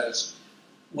as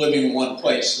living in one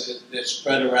place. They're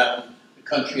spread around the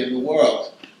country and the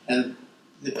world. And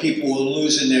the people were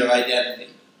losing their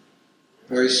identity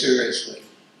very seriously.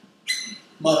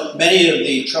 Many of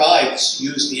the tribes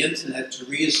use the internet to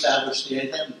reestablish the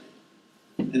identity.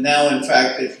 And now, in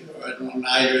fact, if you're an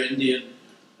Oneida Indian,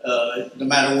 no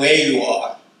matter where you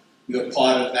are, you're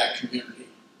part of that community.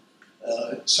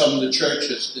 Some of the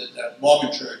churches, the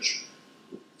Mormon church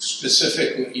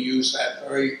specifically, use that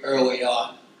very early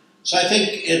on. So I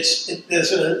think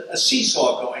there's a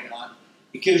seesaw going on.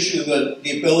 It gives you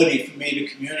the ability for me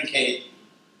to communicate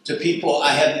to people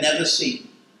I have never seen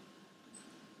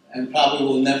and probably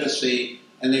will never see,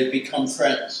 and they've become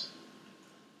friends.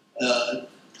 I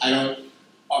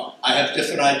have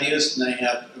different ideas than they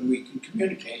have, and we can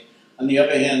communicate. On the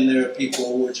other hand, there are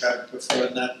people which I prefer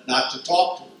not to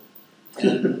talk to.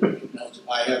 And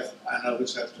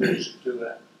others have tools to do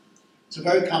that. It's a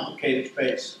very complicated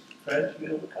space. Fred, do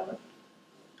you have a comment?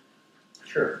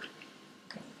 Sure.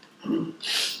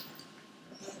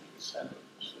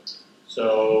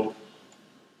 So,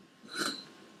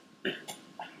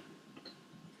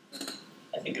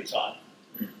 I think it's on.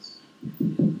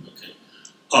 okay.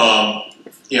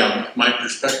 Yeah, my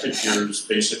perspective here is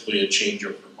basically a change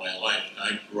over my life.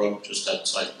 I grew up just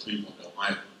outside Cleveland,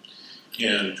 Ohio.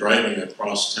 And driving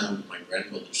across town to my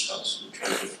grandmother's house, which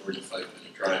was a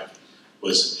 45-minute drive,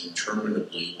 was an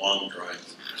interminably long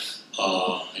drive.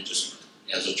 I just,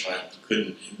 as a child,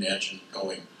 couldn't imagine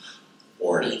going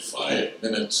 45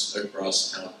 minutes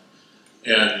across town.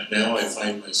 And now I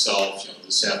find myself,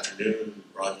 this afternoon,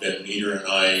 Rod Van Meter and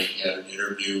I had an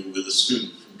interview with a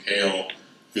student from Keio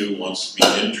who wants to be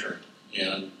an intern.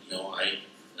 And, I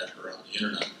met her on the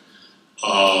internet.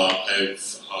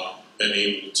 I've been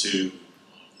able to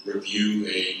review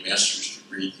a master's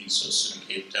degree thesis in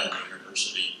Cape Town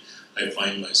University. I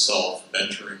find myself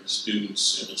mentoring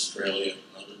students in Australia and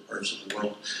other parts of the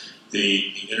world.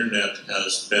 The internet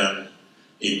has been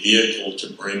a vehicle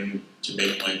to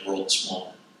make my world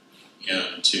smaller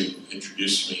and to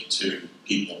introduce me to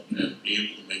people and be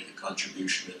able to make a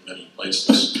contribution in many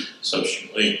places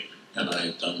socially. And I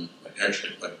have done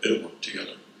actually quite a bit of work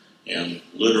together. And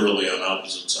literally on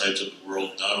opposite sides of the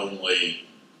world, not only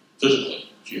physically,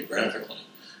 geographically,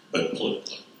 but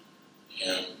politically.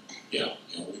 And yeah,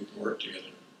 we can work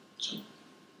together. So.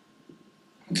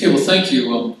 Okay, well, thank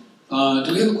you.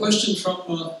 Do we have a question from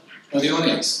the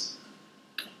audience?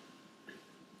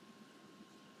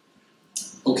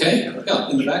 Okay, yeah,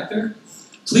 in the back there.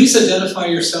 Please identify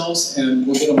yourselves and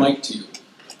we'll get a mic to you.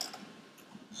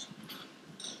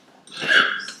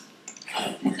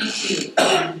 Thank you.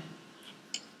 I'm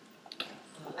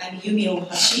Yumi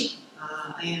Ohashi.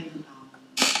 I am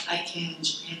ICANN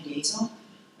Japan liaison,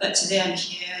 but today I'm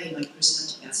here in my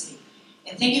personal capacity.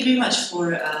 And thank you very much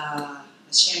for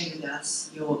sharing with us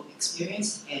your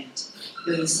experience and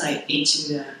your insight into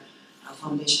the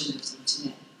foundation of the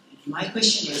internet. And my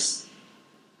question is,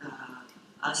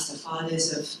 as the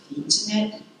fathers of the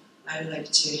internet, I would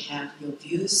like to have your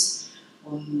views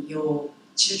on your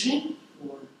children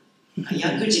or a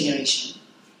younger generation.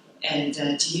 And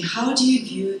how do you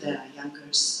view the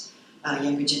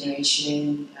younger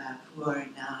generation who are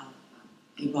now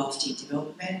involved in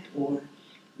development or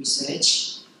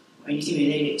research or anything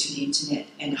related to the internet?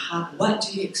 And what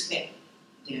do you expect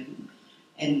them?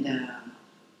 And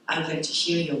I would like to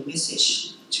hear your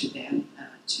message to them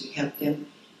to help them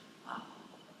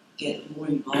get more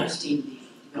involved in the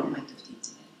development of the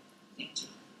internet. Thank you.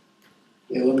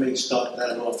 Yeah, let me start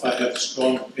that off. I have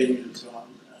strong opinions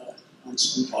on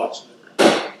some parts of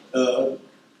it.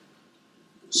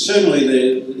 Certainly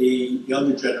the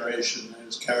younger generation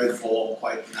has carried the ball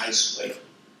quite nicely,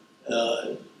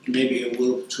 maybe a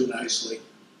little too nicely.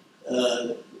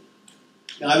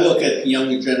 I look at the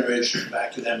younger generation of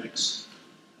academics,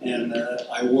 and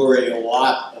I worry a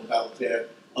lot about their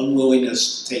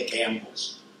unwillingness to take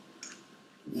gambles.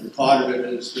 And part of it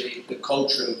is the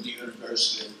culture of the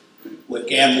university, where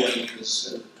gambling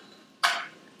is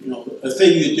a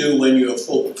thing you do when you're a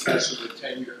full professor with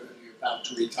tenure and you're about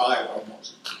to retire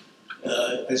almost.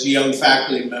 As a young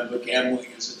faculty member,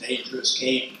 gambling is a dangerous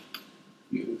game.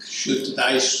 You shoot the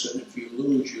dice, and if you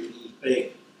lose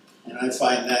big. And I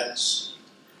find that's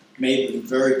made them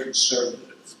very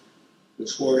conservative,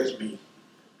 which worries me.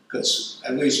 Because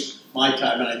at least my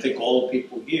time, and I think all the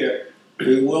people here,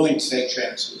 we were willing to take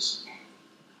chances.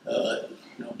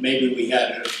 Maybe we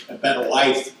had a better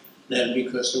life then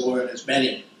because there weren't as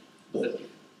many. But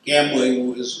gambling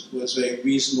was a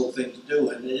reasonable thing to do,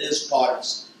 and it is part of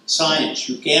science.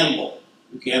 You gamble.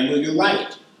 You gamble, you're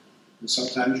right. And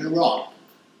sometimes you're wrong.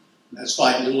 And that's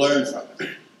fine to learn from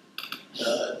it.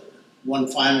 One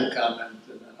final comment,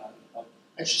 and then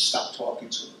I should stop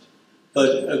talking so much. But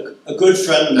a good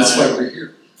friend of mine... That's why we're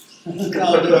here.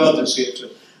 No, there are others here too.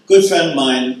 Good friend of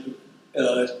mine,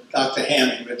 Dr.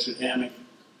 Hamming, Richard Hamming,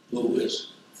 who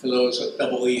is, for those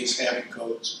double E's, Hamming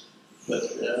codes, but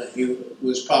he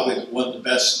was probably one of the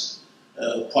best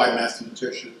applied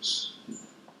mathematicians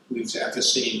we've ever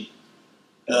seen.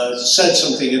 Said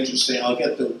something interesting. I'll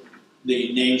get the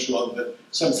names wrong, but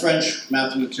some French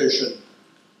mathematician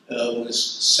was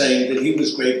saying that he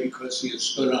was great because he had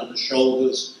stood on the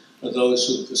shoulders of those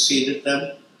who preceded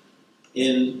them.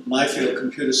 In my field,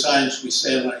 computer science, we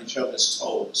stand on each other's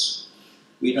toes.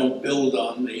 We don't build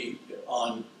on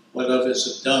what others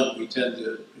have done. We tend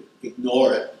to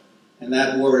ignore it. And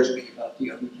that worries me about the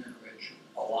younger generation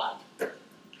a lot.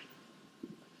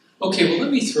 Okay, well,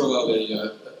 let me throw out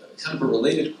a kind of a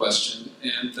related question.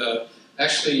 And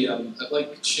actually, I'd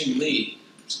like Ching Lee,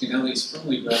 now he's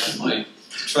firmly grabbed the mic,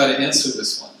 to try to answer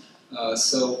this one.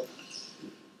 So,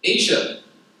 Asia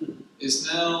is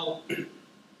now,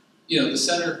 the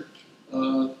center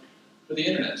for the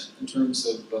internet in terms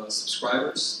of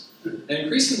subscribers. And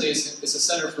increasingly, it's a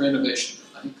center for innovation.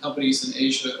 I think companies in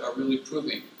Asia are really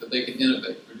proving that they can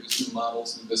innovate, produce new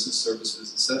models and business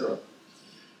services, etc.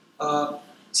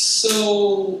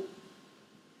 So,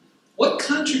 What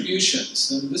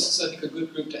contributions, and this is I think a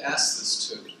good group to ask this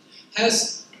to,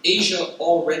 has Asia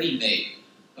already made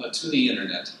to the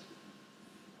internet?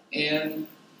 And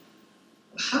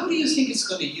how do you think it's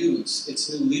going to use its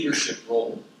new leadership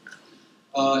role?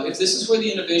 If this is where the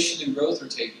innovation and growth are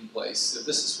taking place, if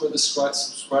this is where the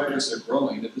subscribers are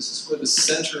growing, if this is where the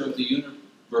center of the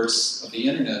universe of the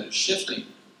internet is shifting,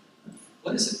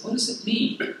 what does it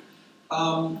mean?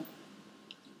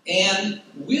 And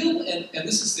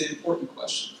this is the important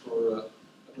question for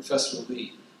Professor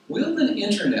Lee, will an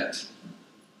internet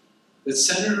that's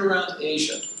centered around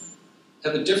Asia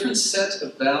have a different set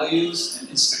of values and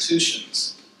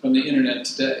institutions from the internet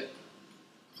today?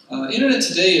 The internet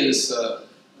today is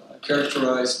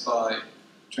characterized by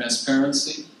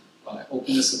transparency, by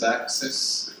openness of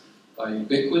access, by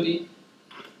ubiquity,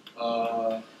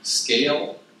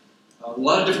 scale. A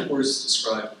lot of different words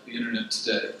describe the internet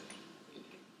today.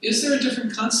 Is there a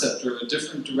different concept or a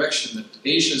different direction that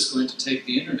Asia is going to take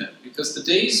the internet? Because the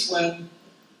days when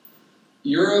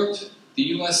Europe, the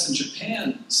US, and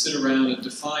Japan sit around and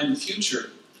define the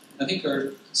future, I think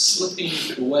are slipping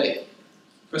away.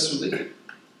 Professor Lee?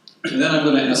 And then I'm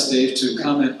going to ask Dave to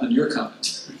comment on your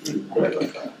comment.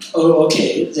 Oh,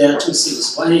 okay. There are two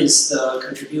things. One is the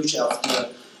contribution of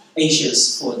the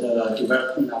Asians for the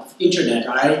development of internet.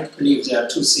 I believe there are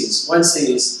two things. One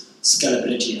thing is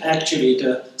scalability. Actually,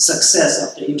 the success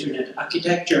of the internet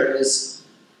architecture is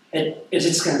it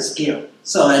can scale.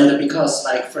 So, and because,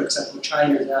 like, for example,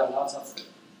 China, there are lots of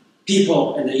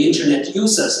people and the internet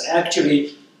users.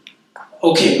 Actually,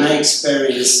 okay, my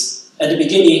experience at the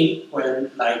beginning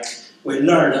when, like, we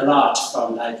learned a lot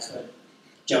from, like,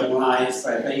 John Lai,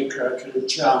 Fred Baker, Ken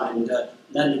Chiang, and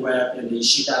Nan Webb, and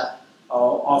Ishida,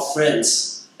 our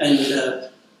friends. And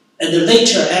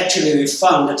later, actually, we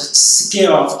found that the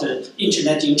scale of the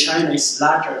internet in China is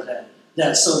larger than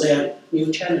that, so there are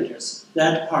new challenges.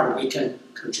 That part we can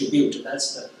contribute.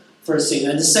 That's the first thing.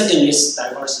 And the second is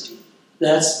diversity.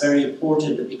 That's very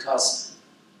important because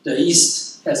the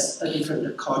East has a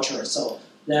different culture. So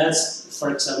that's,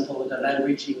 for example, the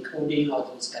language encoding, all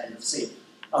those kind of things.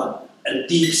 And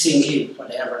deep thinking,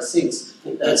 whatever things.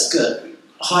 That's good.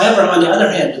 However, on the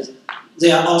other hand,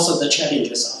 there are also the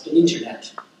challenges of the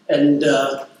internet. And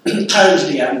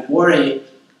currently, I'm worried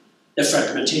the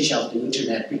fragmentation of the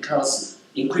internet because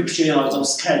encryption or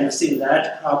those kind of things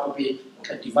that probably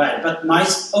can divide. But my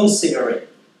own theory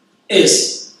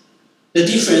is the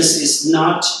difference is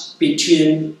not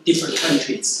between different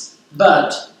countries,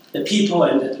 but the people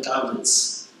and the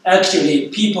governments. Actually,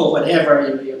 people, whatever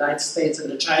in the United States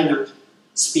and China,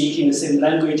 speaking the same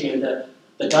language, and the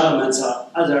governments are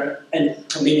other, and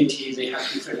communities, they have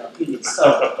different opinions.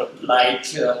 So, like,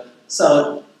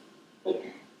 so the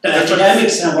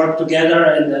academics can work together,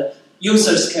 and the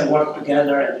users can work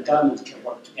together, and the government can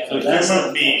work together. So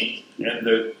human being and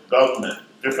the government,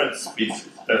 different species.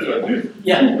 That's what it is.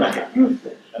 Yeah.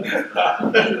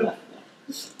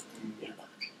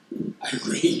 I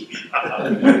agree.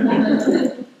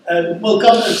 Well,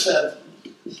 governments have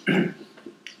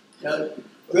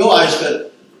realized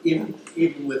that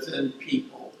even within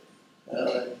people,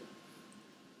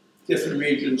 different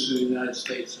regions of the United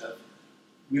States have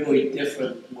really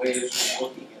different ways of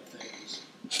looking at things.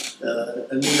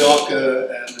 A New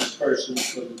Yorker and a person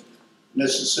from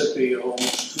Mississippi are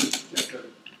almost two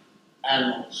different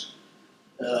animals.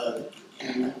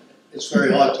 And it's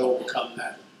very hard to overcome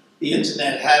that. The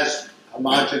internet has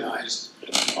homogenized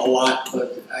a lot,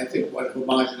 but I think what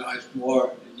homogenized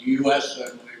more in the US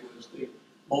certainly was the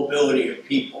mobility of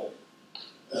people.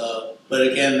 But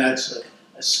again, that's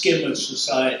a skim of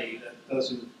society that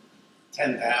doesn't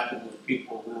tend to happen with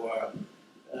people who are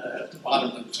at the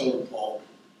bottom of the totem pole.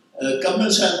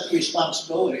 Governments have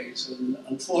responsibilities, and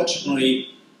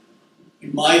unfortunately,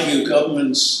 in my view,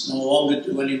 governments no longer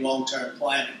do any long-term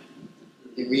planning.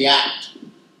 They react.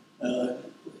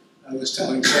 I was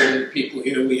telling some of the people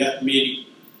here, we had a meeting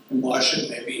in Washington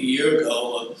maybe a year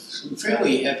ago of some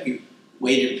fairly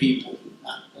heavy-weighted people,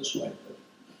 not this way,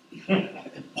 but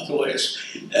other ways.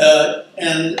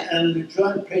 And the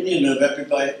joint opinion of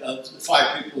everybody, of the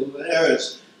 5 people who were there,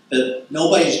 is that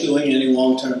nobody's doing any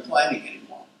long-term planning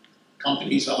anymore.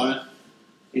 Companies aren't.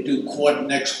 They do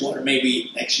next quarter,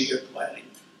 maybe next year planning.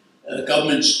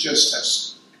 Governments just have,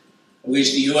 at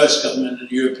least the US government and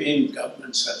the European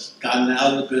governments have gotten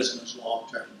out of the business of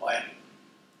long-term planning.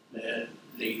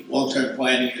 The long-term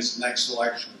planning is the next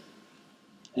election.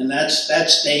 And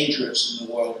that's dangerous in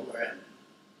the world we're in.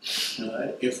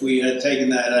 If we had taken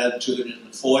that attitude in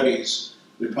the 40s,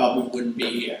 we probably wouldn't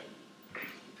be here.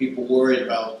 People worried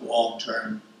about the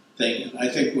long-term thing. And I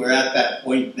think we're at that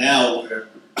point now where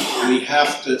we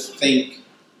have to think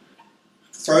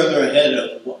further ahead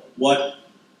of what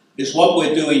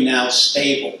we're doing now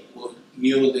stable, will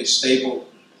yield a stable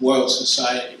world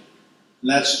society. And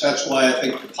that's why I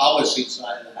think the policy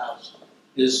side of the house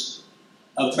is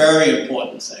a very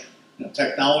important thing. You know,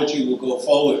 technology will go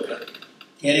forward, but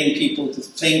getting people to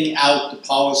think out the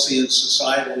policy and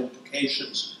societal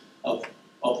implications of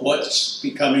what's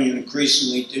becoming an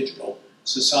increasingly digital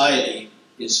society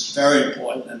is very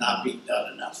important and not being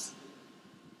done enough.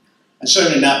 And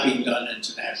certainly not being done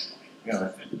internationally. Yeah, I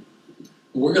think.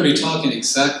 We're going to be talking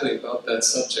exactly about that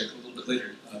subject a little bit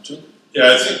later. Jun?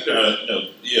 Yeah, I think,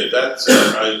 that's,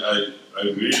 I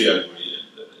really agree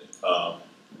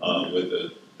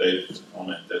with Dave's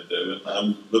comment that when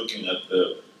I'm looking at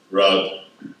the Rod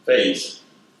face,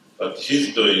 what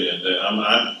he's doing, and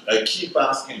I keep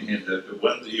asking him that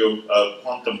when your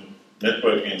quantum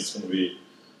networking is going to be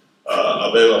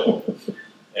available,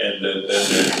 and then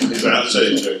his answer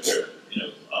is that,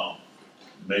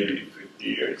 maybe 50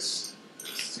 years,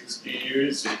 60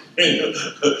 years,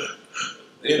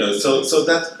 so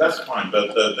that's fine,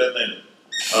 but then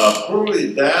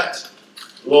probably that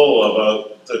law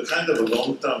about the kind of a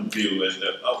long-term view and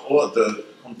or the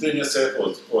continuous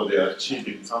efforts for the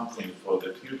achieving something for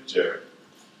the future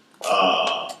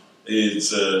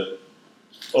is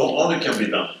only can be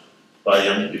done by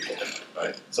young people,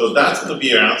 right? So that's going to be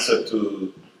your answer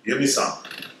to Yumi-san,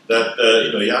 that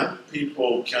young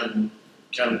people can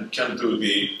do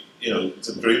the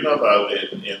to dream about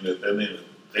it, and then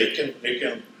they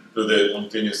can do the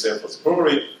continuous efforts.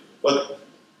 Probably what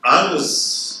I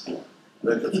was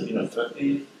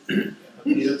 30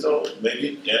 years old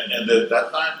maybe, and at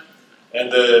that time,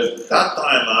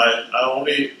 I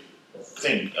only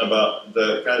think about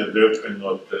the kind of development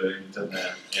of the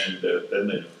internet, and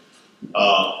then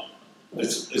I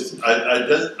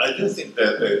didn't think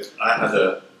that I had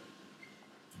a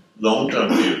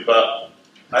long-term view, but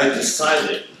I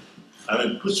decided,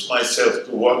 push myself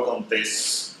to work on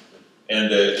this and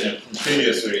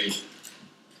continuously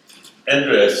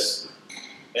endless,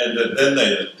 and then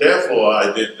therefore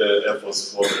I did the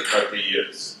efforts for the 30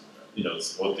 years,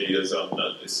 40 years on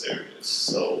this area.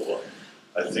 So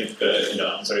I think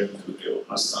answering to your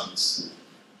Hassan's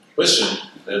question,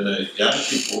 then young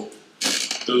people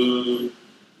do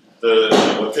the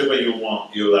whatever you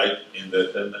like, and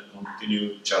then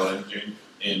continue challenging,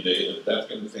 and that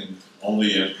kind of thing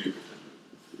only young people can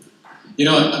do.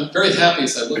 I'm very happy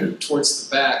as I look towards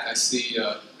the back. I see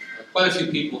quite a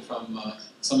few people from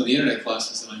some of the internet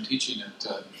classes that I'm teaching at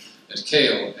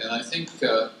Keio, and I think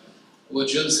what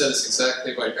Jun said is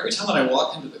exactly right. Every time I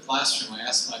walk into the classroom, I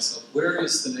ask myself, where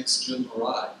is the next Jun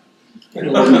Murai? Or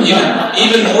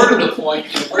even more to the point,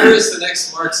 where is the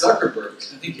next Mark Zuckerberg?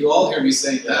 I think you all hear me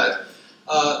saying that.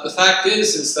 The fact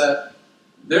is that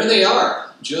there they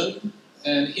are, Jun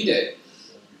and Hide,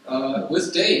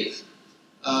 with Dave,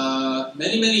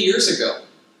 many, many years ago.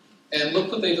 And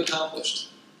look what they've accomplished.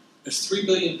 There's 3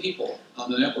 billion people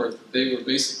on the network that they were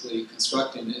basically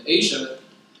constructing. And Asia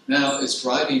now is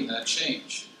driving that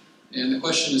change. And the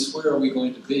question is, where are we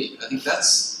going to be? I think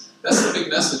that's the big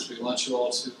message we want you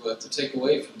all to take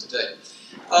away from today.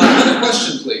 Another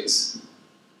question, please.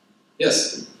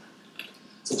 Yes.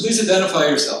 So please identify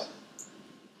yourself.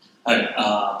 Hi,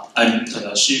 I'm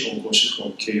Tadashi Ogoshi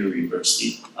from Keio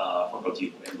University, Faculty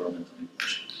of Environmental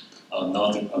Information,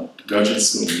 now the graduate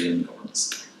school in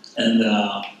governance. And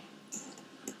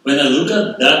when I look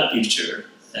at that picture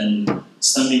and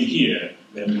standing here,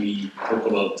 when we talk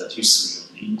about the history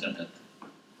of the internet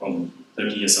from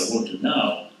 30 years ago to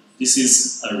now, this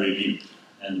is a review,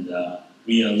 and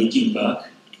we are looking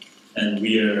back, and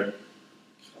we are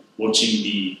watching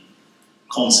the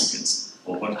consequence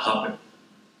of what happened.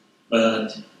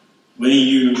 But when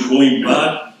you're going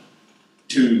back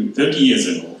to 30 years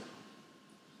ago,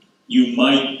 you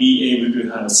might be able to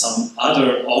have some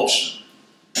other option.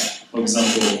 For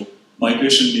example, my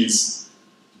question is,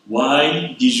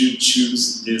 why did you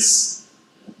choose this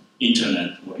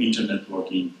internet or internet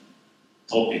working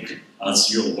topic as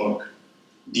your work?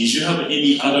 Did you have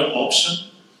any other option?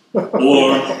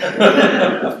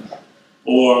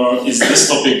 Or is this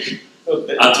topic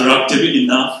attractive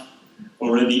enough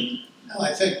already? No,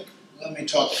 I think, let me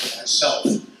talk for myself.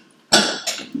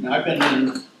 I've been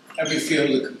in every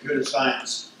field of computer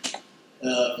science.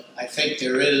 I think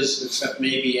there is, except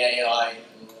maybe AI,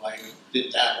 although I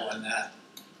did dabble in that.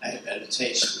 I had a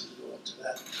taste to go into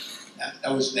that.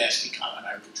 That was a nasty comment,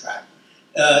 I retract.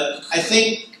 I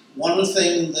think one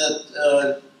thing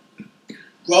that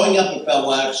growing up at Bell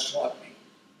Labs taught me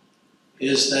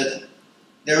is that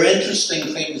there are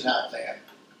interesting things out there.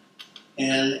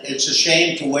 And it's a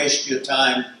shame to waste your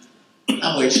time,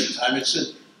 not waste your time,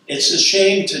 it's a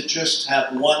shame to just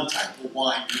have one type of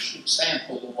wine. You should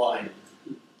sample the wine.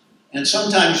 And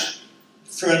sometimes,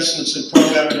 for instance, in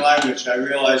programming language, I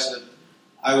realized that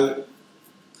I would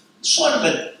sort of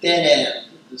a dead end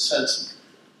in the sense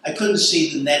I couldn't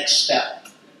see the next step.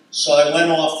 So I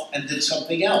went off and did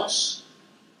something else.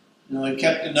 You know, I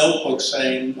kept a notebook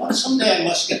saying, well, someday I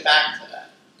must get back to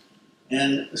that.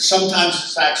 And sometimes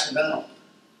it's accidental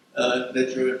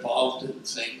that you're involved in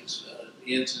things.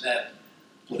 The internet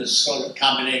was sort of a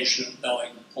combination of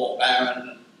knowing Paul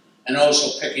Barron and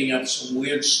also picking up some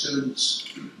weird students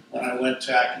when I went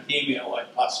to academia,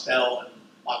 like Pastel and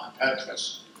Marco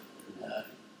Petrus.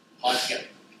 Hard to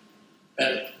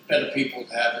get better people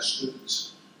to have as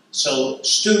students. So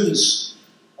students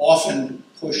often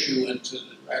push you into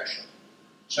the direction.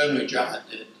 Certainly John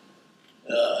did,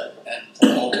 and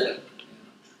Paul, and,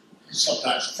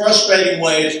 sometimes frustrating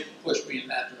ways push me in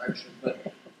that direction,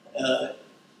 but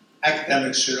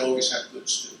academics should always have good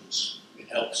students. It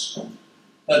helps.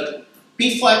 But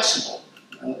be flexible.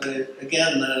 You know,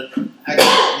 again,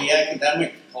 the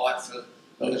academic part for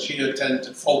those here tend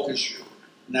to focus you,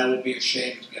 and that would be a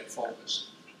shame to get focused.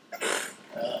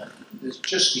 There's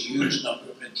just a huge number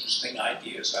of interesting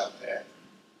ideas out there,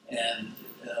 and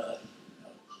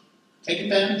take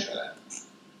advantage of that.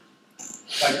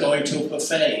 Like going to a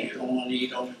buffet, you don't want to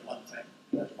eat only one thing.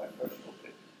 That's my personal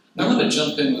opinion. I'm going to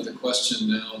jump in with a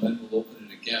question now, and then we'll open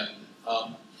it again.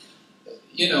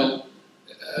 You know,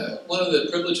 one of the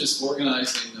privileges of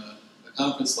organizing a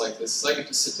conference like this is I get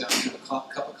to sit down and have a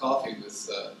cup of coffee with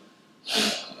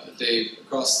Dave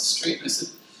across the street. And I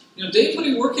said, you know, Dave, what are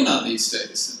you working on these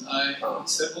days? And he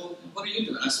said, well, what are you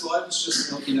doing? I said, well, I was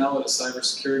just at a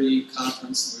cybersecurity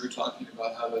conference, and we were talking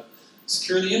about how to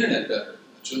secure the internet better.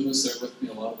 Jim was there with me,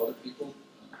 a lot of other people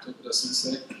took with us and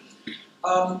say.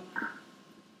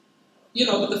 You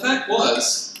know, but the fact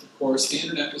was, of course, the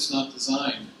internet was not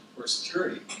designed for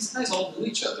security. These guys all knew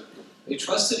each other. They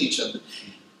trusted each other.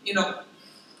 You know,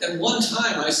 at one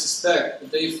time, I suspect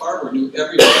that Dave Farber knew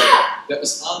everybody that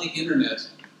was on the internet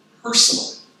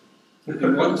personally,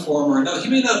 in one form or another. He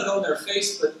may not have known their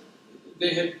face, but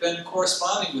they had been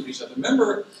corresponding with each other.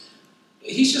 Remember,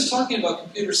 he's just talking about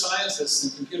computer scientists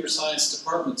and computer science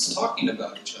departments talking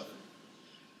about each other.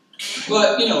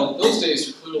 But, you know, those days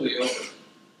are clearly over.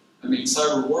 I mean,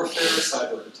 cyber warfare,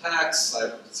 cyber attacks,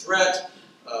 cyber threat,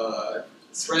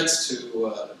 threats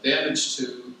to damage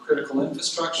to critical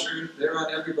infrastructure, they're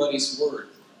on everybody's word,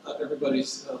 not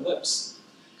everybody's lips.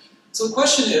 So the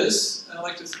question is, and I'd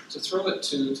like to throw it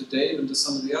to Dave and to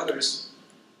some of the others,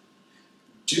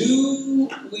 do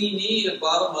we need a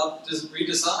bottom-up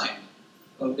redesign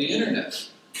of the internet?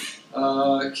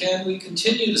 Can we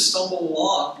continue to stumble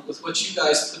along with what you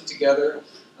guys put together,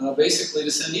 basically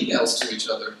to send emails to each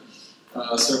other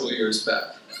several years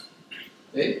back?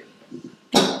 Dave?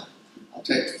 I'll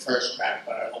take the first crack,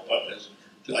 but I hope others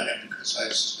join in because I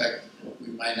suspect we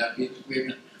might not be in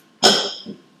agreement.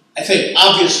 I think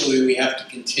obviously we have to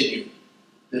continue.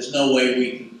 There's no way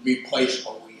we can replace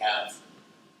what we have.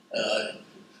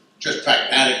 Just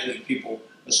pragmatically, people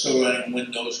are still running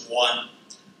Windows 1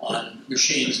 on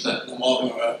machines that no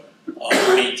longer are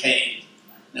maintained.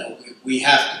 You know, we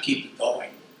have to keep it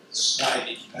going.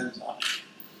 Society depends on it.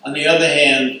 On the other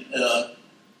hand,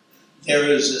 there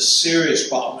is a serious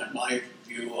problem, in my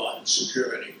view, on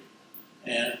security.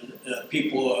 And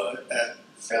people are at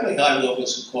fairly high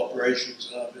levels in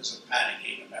corporations and others are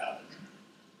panicking about it.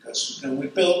 Because you know, we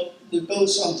built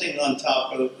something on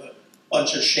top of a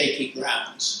bunch of shaky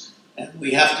grounds. And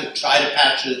we have to try to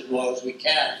patch it as well as we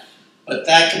can. But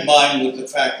that combined with the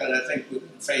fact that I think we're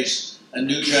going to face a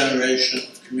new generation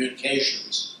of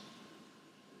communications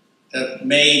that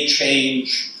may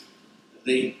change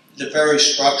the very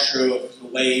structure of the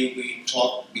way we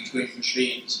talk between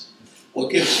machines. What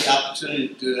gives the opportunity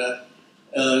to do that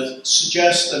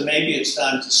suggests that maybe it's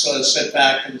time to sort of sit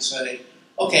back and say,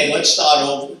 okay, let's start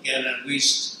over again, at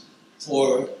least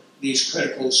for these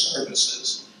critical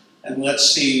services, and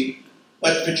let's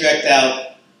project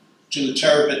out to the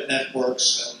terabit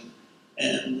networks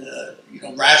and you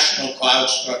know, rational cloud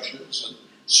structures and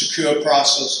secure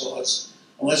processors,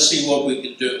 and let's see what we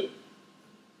can do.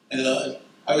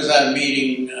 I was at a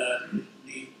meeting right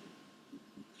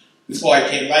before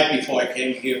I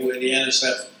came here, where the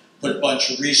NSF put a bunch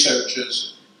of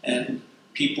researchers and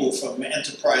people from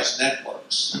enterprise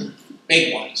networks,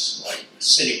 big ones like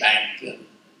Citibank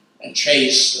and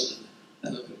Chase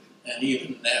and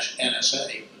even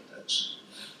NSA, but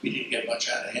we didn't get much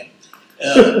out of him.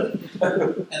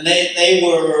 And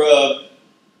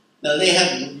they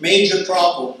have major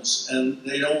problems, and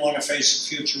they don't want to face a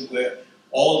future where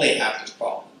all they have is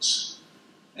problems.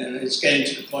 And it's getting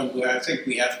to the point where I think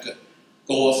we have to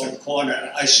go off in a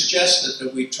corner. I suggested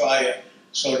that we try a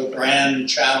sort of grand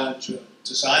challenge of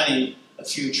designing a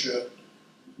future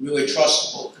really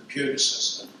trustable computer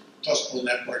system, trustable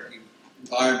networking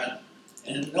environment.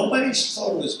 And nobody's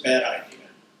thought it was a bad idea.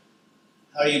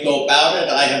 How you go about it,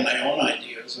 I have my own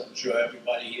ideas. I'm sure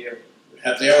everybody here would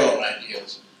have their own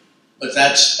ideas. But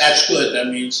that's good. That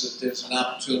means that there's an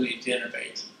opportunity to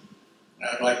innovate. And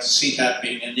I'd like to see that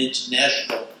being an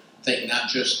international thing, not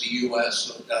just the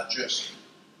US or not just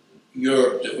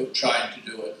Europe trying to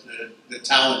do it. The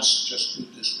talent's just too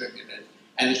distributed,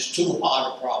 and it's too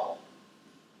hard a problem.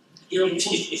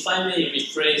 If I may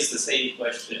rephrase the same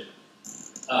question,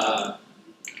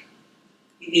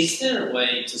 is there a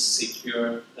way to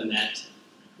secure the net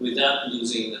without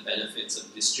losing the benefits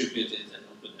of distributed and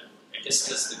open network? I guess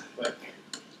that's the question.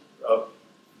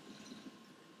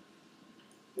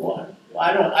 Well,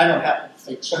 I don't happen to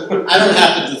think so. I don't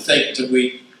happen to think that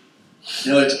we,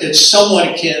 it's somewhat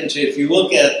akin to if you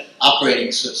look at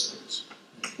operating systems,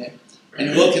 okay, and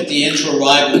you look at the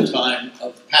inter-arrival time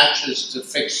of patches to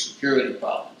fix security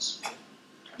problems.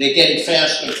 They're getting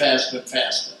faster and faster and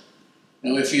faster.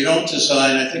 If you don't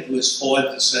design, I think it was Ford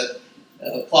that said,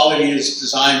 quality is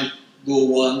design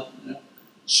rule one.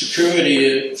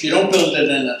 Security, if you don't build it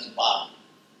in at the bottom,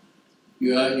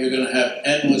 you're going to have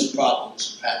endless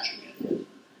problems patching it.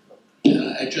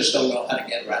 And I just don't know how to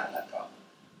get around that problem.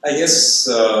 I guess,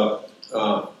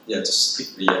 just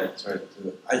quickly,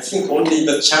 I think only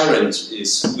the challenge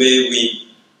is where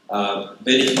we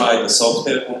verify the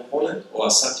software component or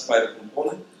certify the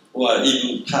component or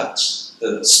even patch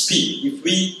the speed. If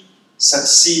we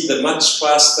succeed the much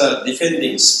faster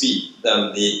defending speed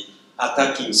than the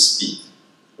attacking speed,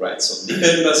 right? So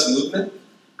defenders movement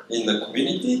in the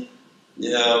community.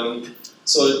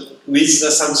 So with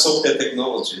some software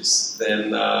technologies,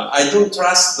 then I don't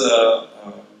trust the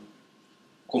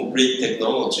complete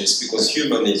technologies because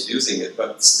human is using it,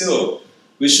 but still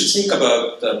we should think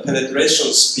about the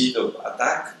penetration speed of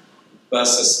attack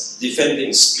versus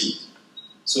defending speed.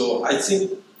 So I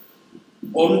think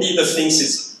only the things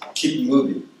is keep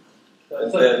moving.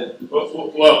 And then,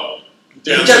 well,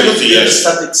 the we answer cannot is build yes. a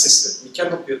static system. We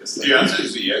cannot build a static The answer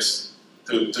is yes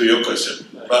to your question.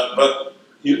 But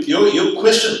your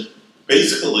question,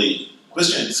 basically,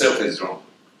 question itself is wrong.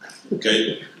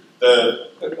 Okay?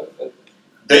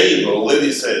 Dave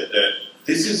already said that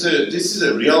this is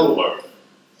a real world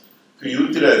to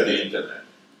utilize the internet.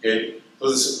 Okay?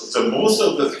 So most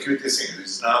of the security things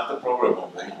is not the problem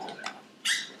of the internet.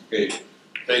 Okay?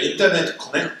 The internet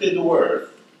connected world,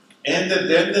 and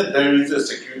then there is a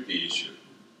security issue,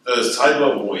 the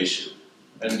cyber war issue,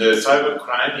 and the cyber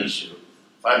crime issue,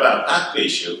 cyber attack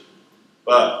issue.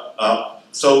 But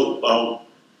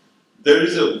there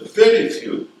is a very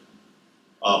few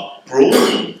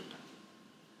broken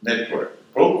network,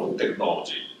 broken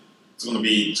technology. It's going to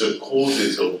be the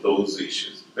causes of those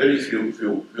issues. Very few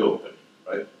of them,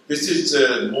 right? This is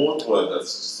more toward the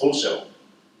social,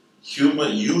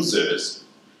 human users,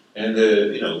 and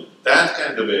that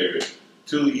kind of area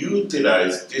to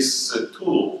utilize these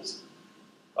tools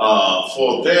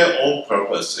for their own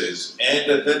purposes,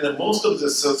 and then most of the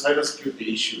cybersecurity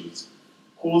issues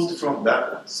caused from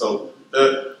that one. So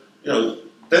when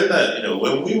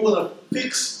we want to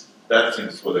fix that thing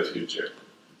for the future,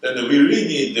 then we really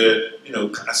need,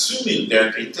 assuming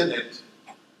that the internet,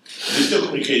 digital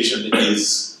communication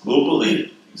is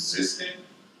globally existing,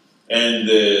 and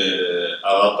a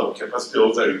lot of capacity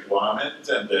also requirement,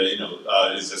 and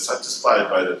is satisfied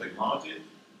by the technology,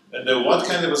 and what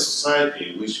kind of a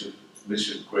society we should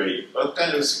create, what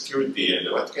kind of security and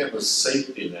what kind of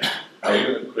safety net are we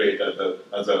going to create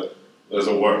as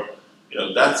a world.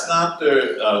 That's not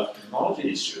the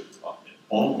technology issue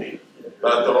only,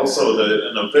 but also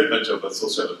very much of a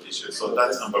social issue. So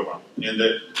that's number one. And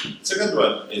the second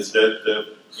one is that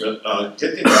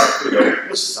getting back to the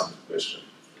question question.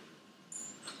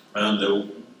 And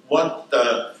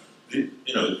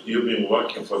you've been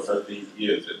working for 30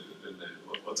 years, and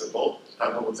what's about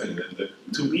type of thing? And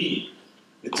to me,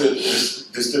 it's a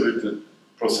distributed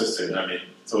processing. I mean,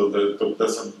 so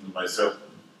that's something myself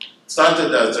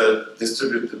started as a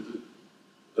distributed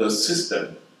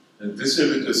system, and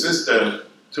distributed system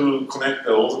to connect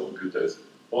all the computers,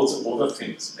 all the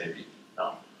things maybe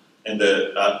now, and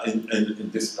in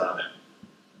this planet,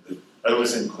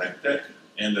 everything connected,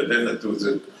 and then do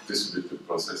the distributed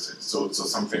processing. So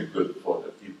something good for the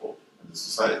people and the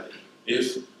society.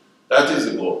 If that is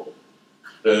the goal,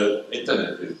 the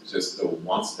internet is just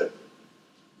one step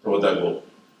toward that goal.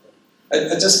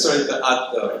 I just tried to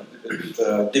add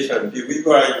the different view. We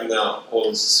were in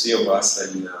all three of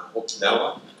us in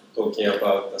Okinawa talking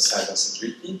about the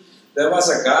cybersecurity. There was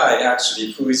a guy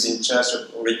actually who is in charge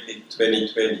of Olympic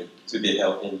 2020 to be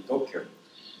held in Tokyo.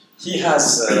 He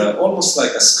has almost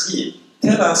like a screen.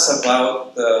 Tell us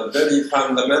about the very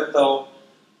fundamental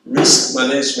risk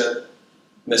management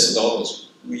methodology.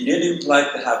 We really would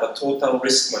like to have a total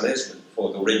risk management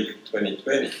for the Olympic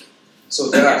 2020. So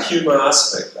there are human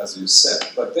aspects, as you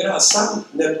said, but there are some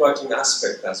networking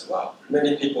aspects as well.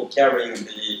 Many people carrying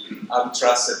the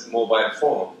untrusted mobile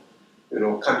phone,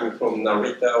 coming from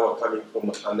Narita or coming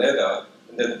from Haneda,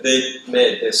 and then they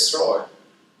may destroy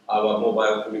our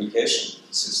mobile communication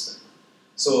system.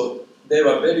 So they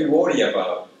were very worried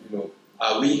about,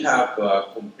 we have a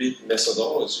complete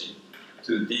methodology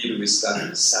to deal with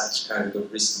such kind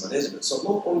of risk management. So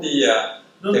not only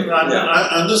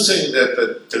I'm not saying that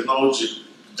the technology,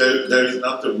 there is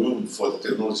not the room for the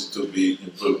technology to be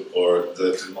improved or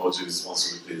the technology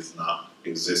responsibility is not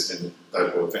existing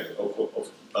type of thing.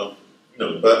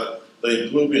 But the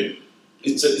improvement,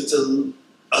 it's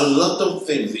a lot of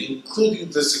things, including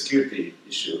the security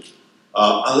issue. A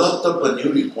lot of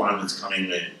new requirements coming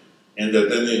in, and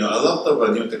then a lot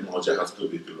of new technology has to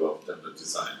be developed and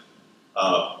designed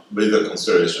with the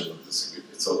consideration of the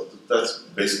security. So that's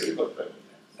basically what I mean.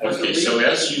 Okay, so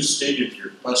as you stated your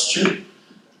question,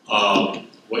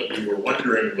 what you were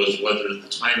wondering was whether the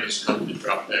time has come to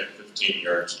drop back 15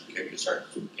 yards and kick as hard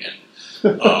as we can.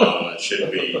 Should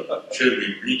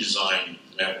we redesign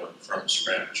the network from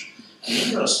scratch? The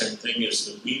interesting thing is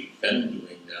that we've been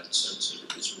doing that since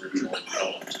it was originally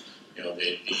developed.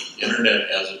 The internet,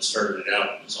 as it started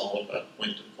out, was all about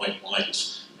point-to-point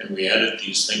lines, and we added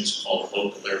these things called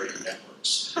local area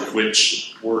networks,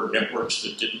 which were networks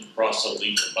that didn't cross a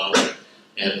legal boundary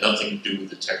and had nothing to do with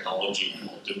the technology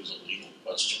involved. It was a legal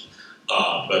question.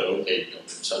 But okay,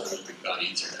 suddenly we've got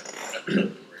Ethernet, we've got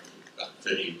Code, we've got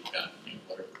video, we've got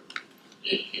whatever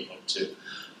it came up to.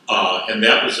 And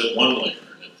that was at one layer.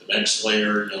 And at the next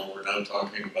layer, we're now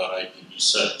talking about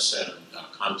IPv6 and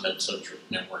content-centric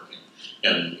networking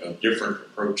and different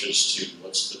approaches to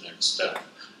what's the next step.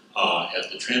 At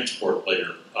the transport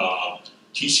layer,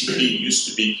 TCP used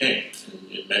to be king.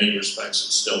 In many respects,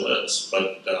 it still is.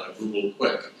 But Google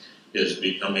Quick is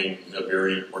becoming a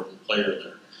very important player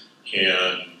there.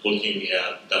 And looking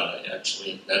at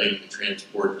actually embedding the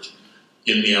transport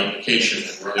in the application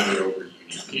and running it over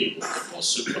UDP, what we call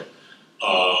SUPA,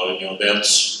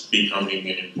 that's becoming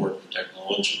an important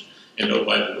technology. And oh,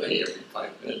 by the way, every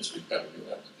 5 minutes we've got a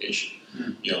new application.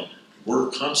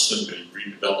 We're constantly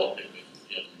redeveloping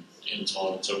and so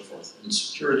on and so forth. And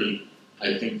security,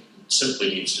 I think, simply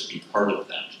needs to be part of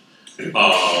that.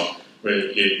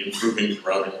 Improving the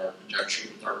routing architecture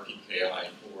with RPKI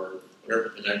or whatever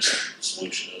the next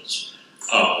solution is,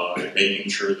 making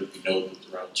sure that we know that the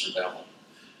routes are valid,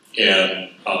 and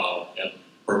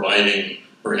providing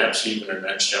perhaps even a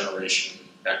next generation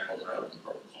backbone routing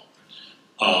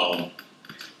protocol.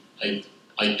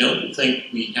 I don't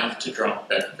think we have to drop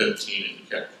back 15 and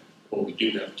kick. What we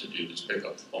do have to do is pick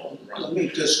up the ball and run. Let me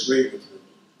disagree with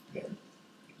you.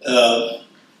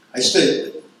 I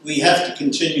said we have to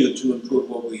continue to improve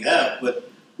what we have, but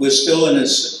we're still in a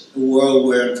world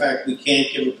where, in fact, we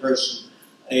can't give a person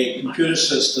a computer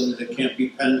system that can't be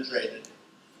penetrated,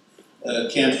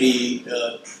 can't be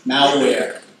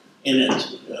malware in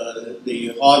it.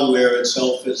 The hardware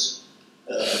itself is,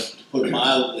 to put it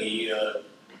mildly,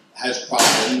 has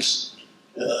problems.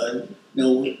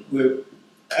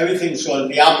 Everything's on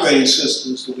the operating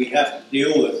systems that we have to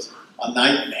deal with are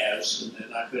nightmares, and they're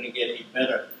not going to get any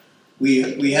better.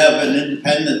 We have an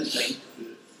independent thing,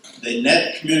 the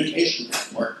net communication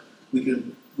network. We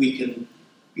can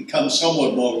become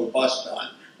somewhat more robust on.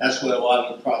 That's where a lot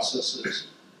of the processes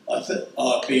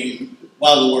are being,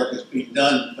 while the work is being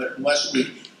done. But unless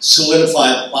we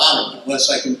solidify the bottom, unless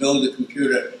I can build a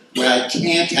computer where I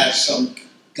can't have some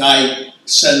guy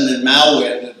sending in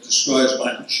malware that destroys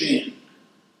my machine,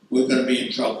 we're going to be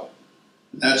in trouble.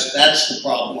 And that's the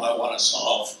problem I want to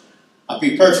solve. I'd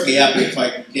be perfectly happy if I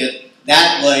could get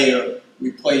that layer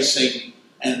replacing,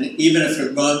 and even if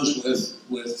it runs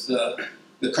with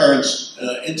the current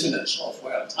internet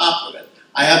software on top of it.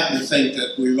 I happen to think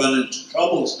that we run into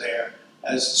troubles there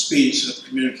as the speeds of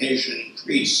communication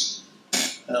increase.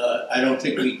 I don't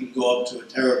think we can go up to a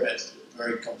terabit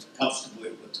very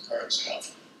comfortably with the current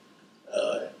stuff.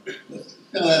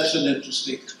 That's an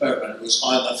interesting experiment. It was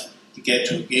hard enough to get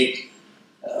to a gig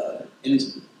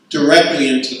directly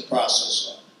into the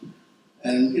processor.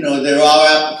 And there are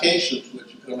applications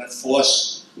which are going to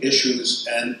force issues,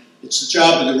 and it's the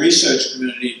job of the research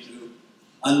community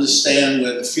understand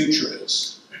where the future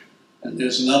is. And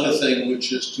there's another thing,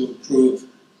 which is to improve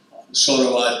sort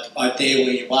of our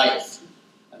daily life,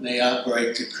 and they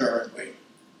operate concurrently.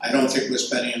 I don't think we're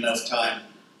spending enough time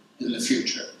in the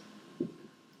future.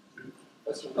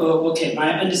 Okay,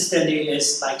 my understanding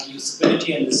is like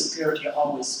usability and security are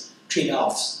always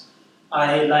trade-offs.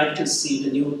 I like to see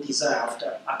the new design of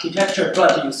the architecture,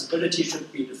 but usability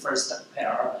should be the first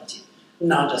priority,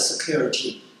 not the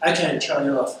security. I can tell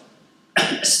you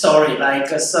a story like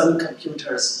some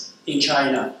computers in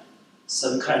China,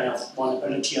 some kind of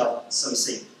vulnerability or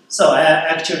something. So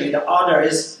actually the order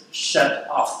is shut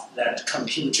off that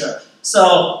computer.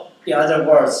 So in other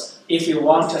words, if you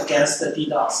want against the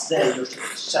DDoS, then you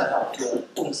should shut off your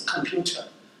own computer,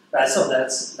 right? So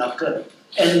that's not good.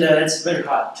 And it's very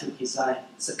hard to design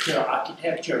secure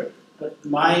architecture. But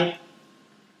my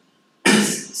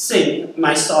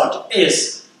thought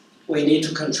is we need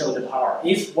to control the power.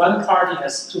 If one party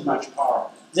has too much power,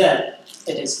 then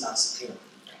it is not secure.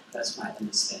 That's my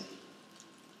understanding.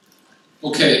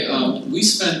 Okay, we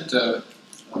spent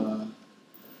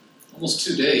almost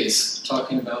 2 days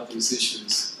talking about these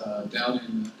issues down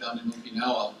in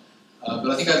Okinawa, but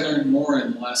I think I learned more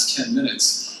in the last 10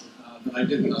 minutes than I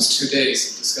did in those 2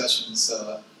 days of discussions.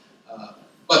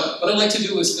 But what I'd like to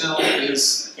do is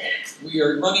we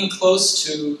are running close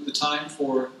to the time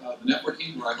for the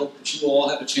networking, where I hope that you all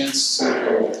have a chance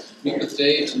to meet with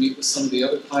Dave, to meet with some of the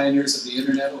other pioneers of the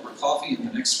internet over coffee in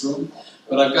the next room.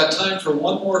 But I've got time for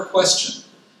one more question.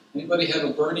 Anybody have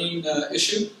a burning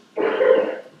issue?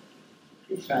 Let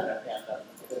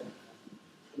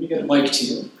me get a mic to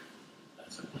you.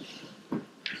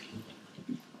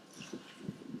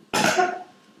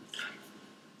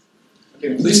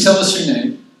 Okay, please tell us your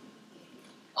name.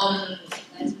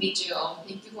 Nice to meet you.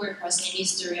 Thank you for your fascinating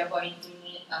story about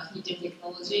internet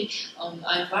technology. I'm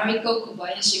Mariko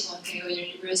Kobayashi from Keio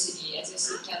University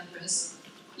SSC campus.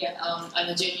 Yeah, I'm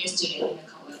a junior student in the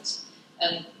college.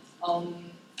 And I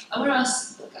want to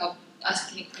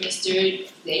ask Mr.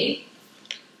 Dave.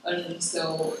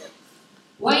 So,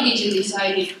 why did you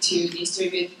decide to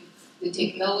distribute the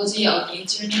technology of the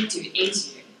internet to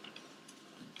Asia?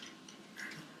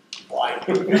 Why?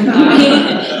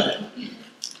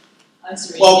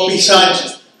 Well,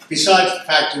 besides the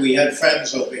fact that we had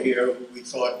friends over here who we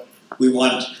thought we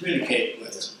wanted to communicate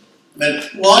with,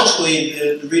 but largely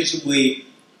the reason we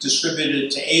distributed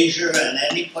it to Asia and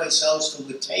any place else that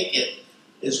would take it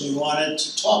is we wanted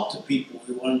to talk to people,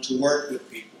 we wanted to work with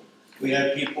people. We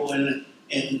had people in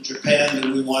Japan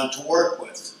that we wanted to work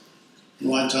with. We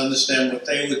wanted to understand what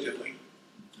they were doing.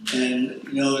 And,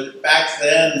 you know, back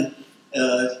then,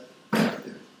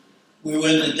 we were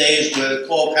in the days where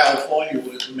Call California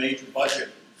was a major budget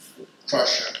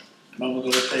crusher. Remember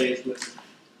those days with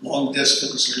long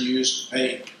distance and you used to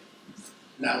pay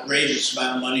an outrageous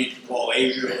amount of money to call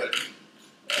Asia.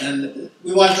 And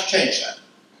we wanted to change that.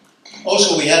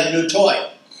 Also, we had a new toy.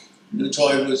 The new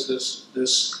toy was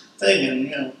this thing, and you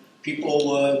know,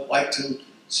 people like to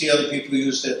see other people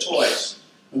use their toys.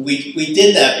 And we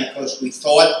did that because we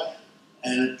thought,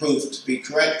 and it proved to be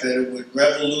correct, that it would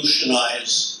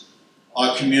revolutionize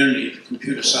our community, the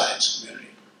computer science community.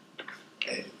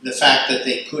 The fact that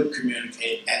they could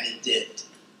communicate, and it did.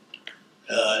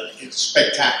 It's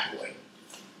spectacularly.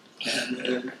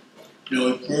 And you know,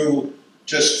 it grew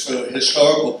just for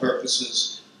historical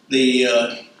purposes. The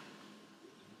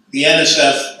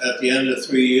NSF, at the end of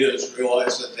 3 years,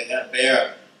 realized that they had a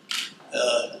bear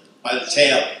by the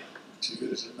tail, to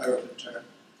use an American term.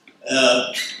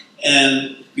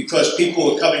 And because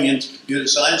people were coming into computer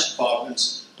science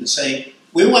departments and saying,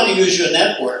 we want to use your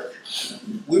network.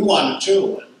 We want it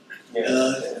too.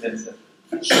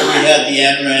 So we had the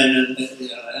NREN and the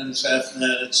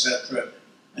NSFNet, etc.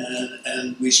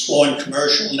 And we spawned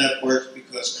commercial networks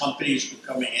because companies were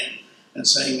coming in and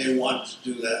saying they wanted to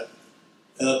do that.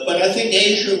 But I think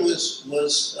Asia was you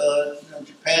know,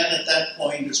 Japan at that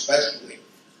point especially,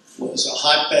 was a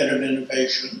hotbed of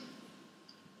innovation.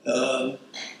 There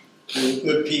were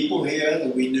good people here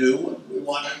that we knew, and we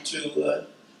wanted to,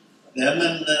 them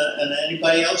and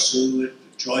anybody else who would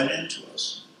join into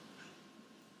us.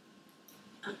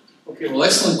 Okay, well,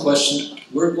 excellent question.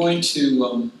 We're going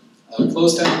to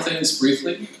close down things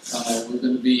briefly. We're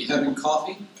going to be having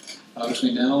coffee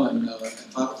between now and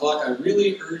 5 o'clock. I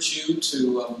really urge you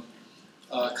to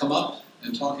come up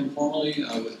and talk informally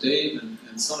with Dave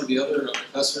and some of the other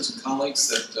professors and colleagues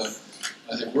that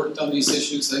have worked on these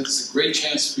issues. I think it's a great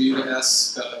chance for you to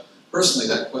ask personally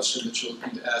that question that you're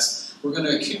looking to ask. We're going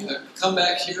to come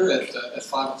back here at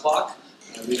 5 o'clock.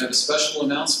 We have a special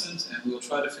announcement, and we'll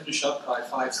try to finish up by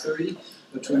 5:30.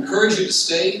 But to encourage you to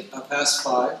stay past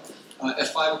 5, At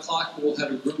 5 o'clock, we'll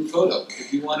have a group photo.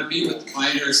 If you want to be with the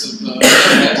pioneers of the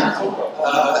internet,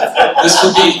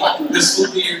 this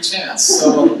will be your chance.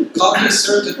 So coffee is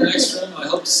served at the next room, and I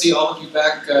hope to see all of you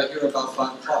back here about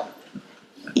 5 o'clock.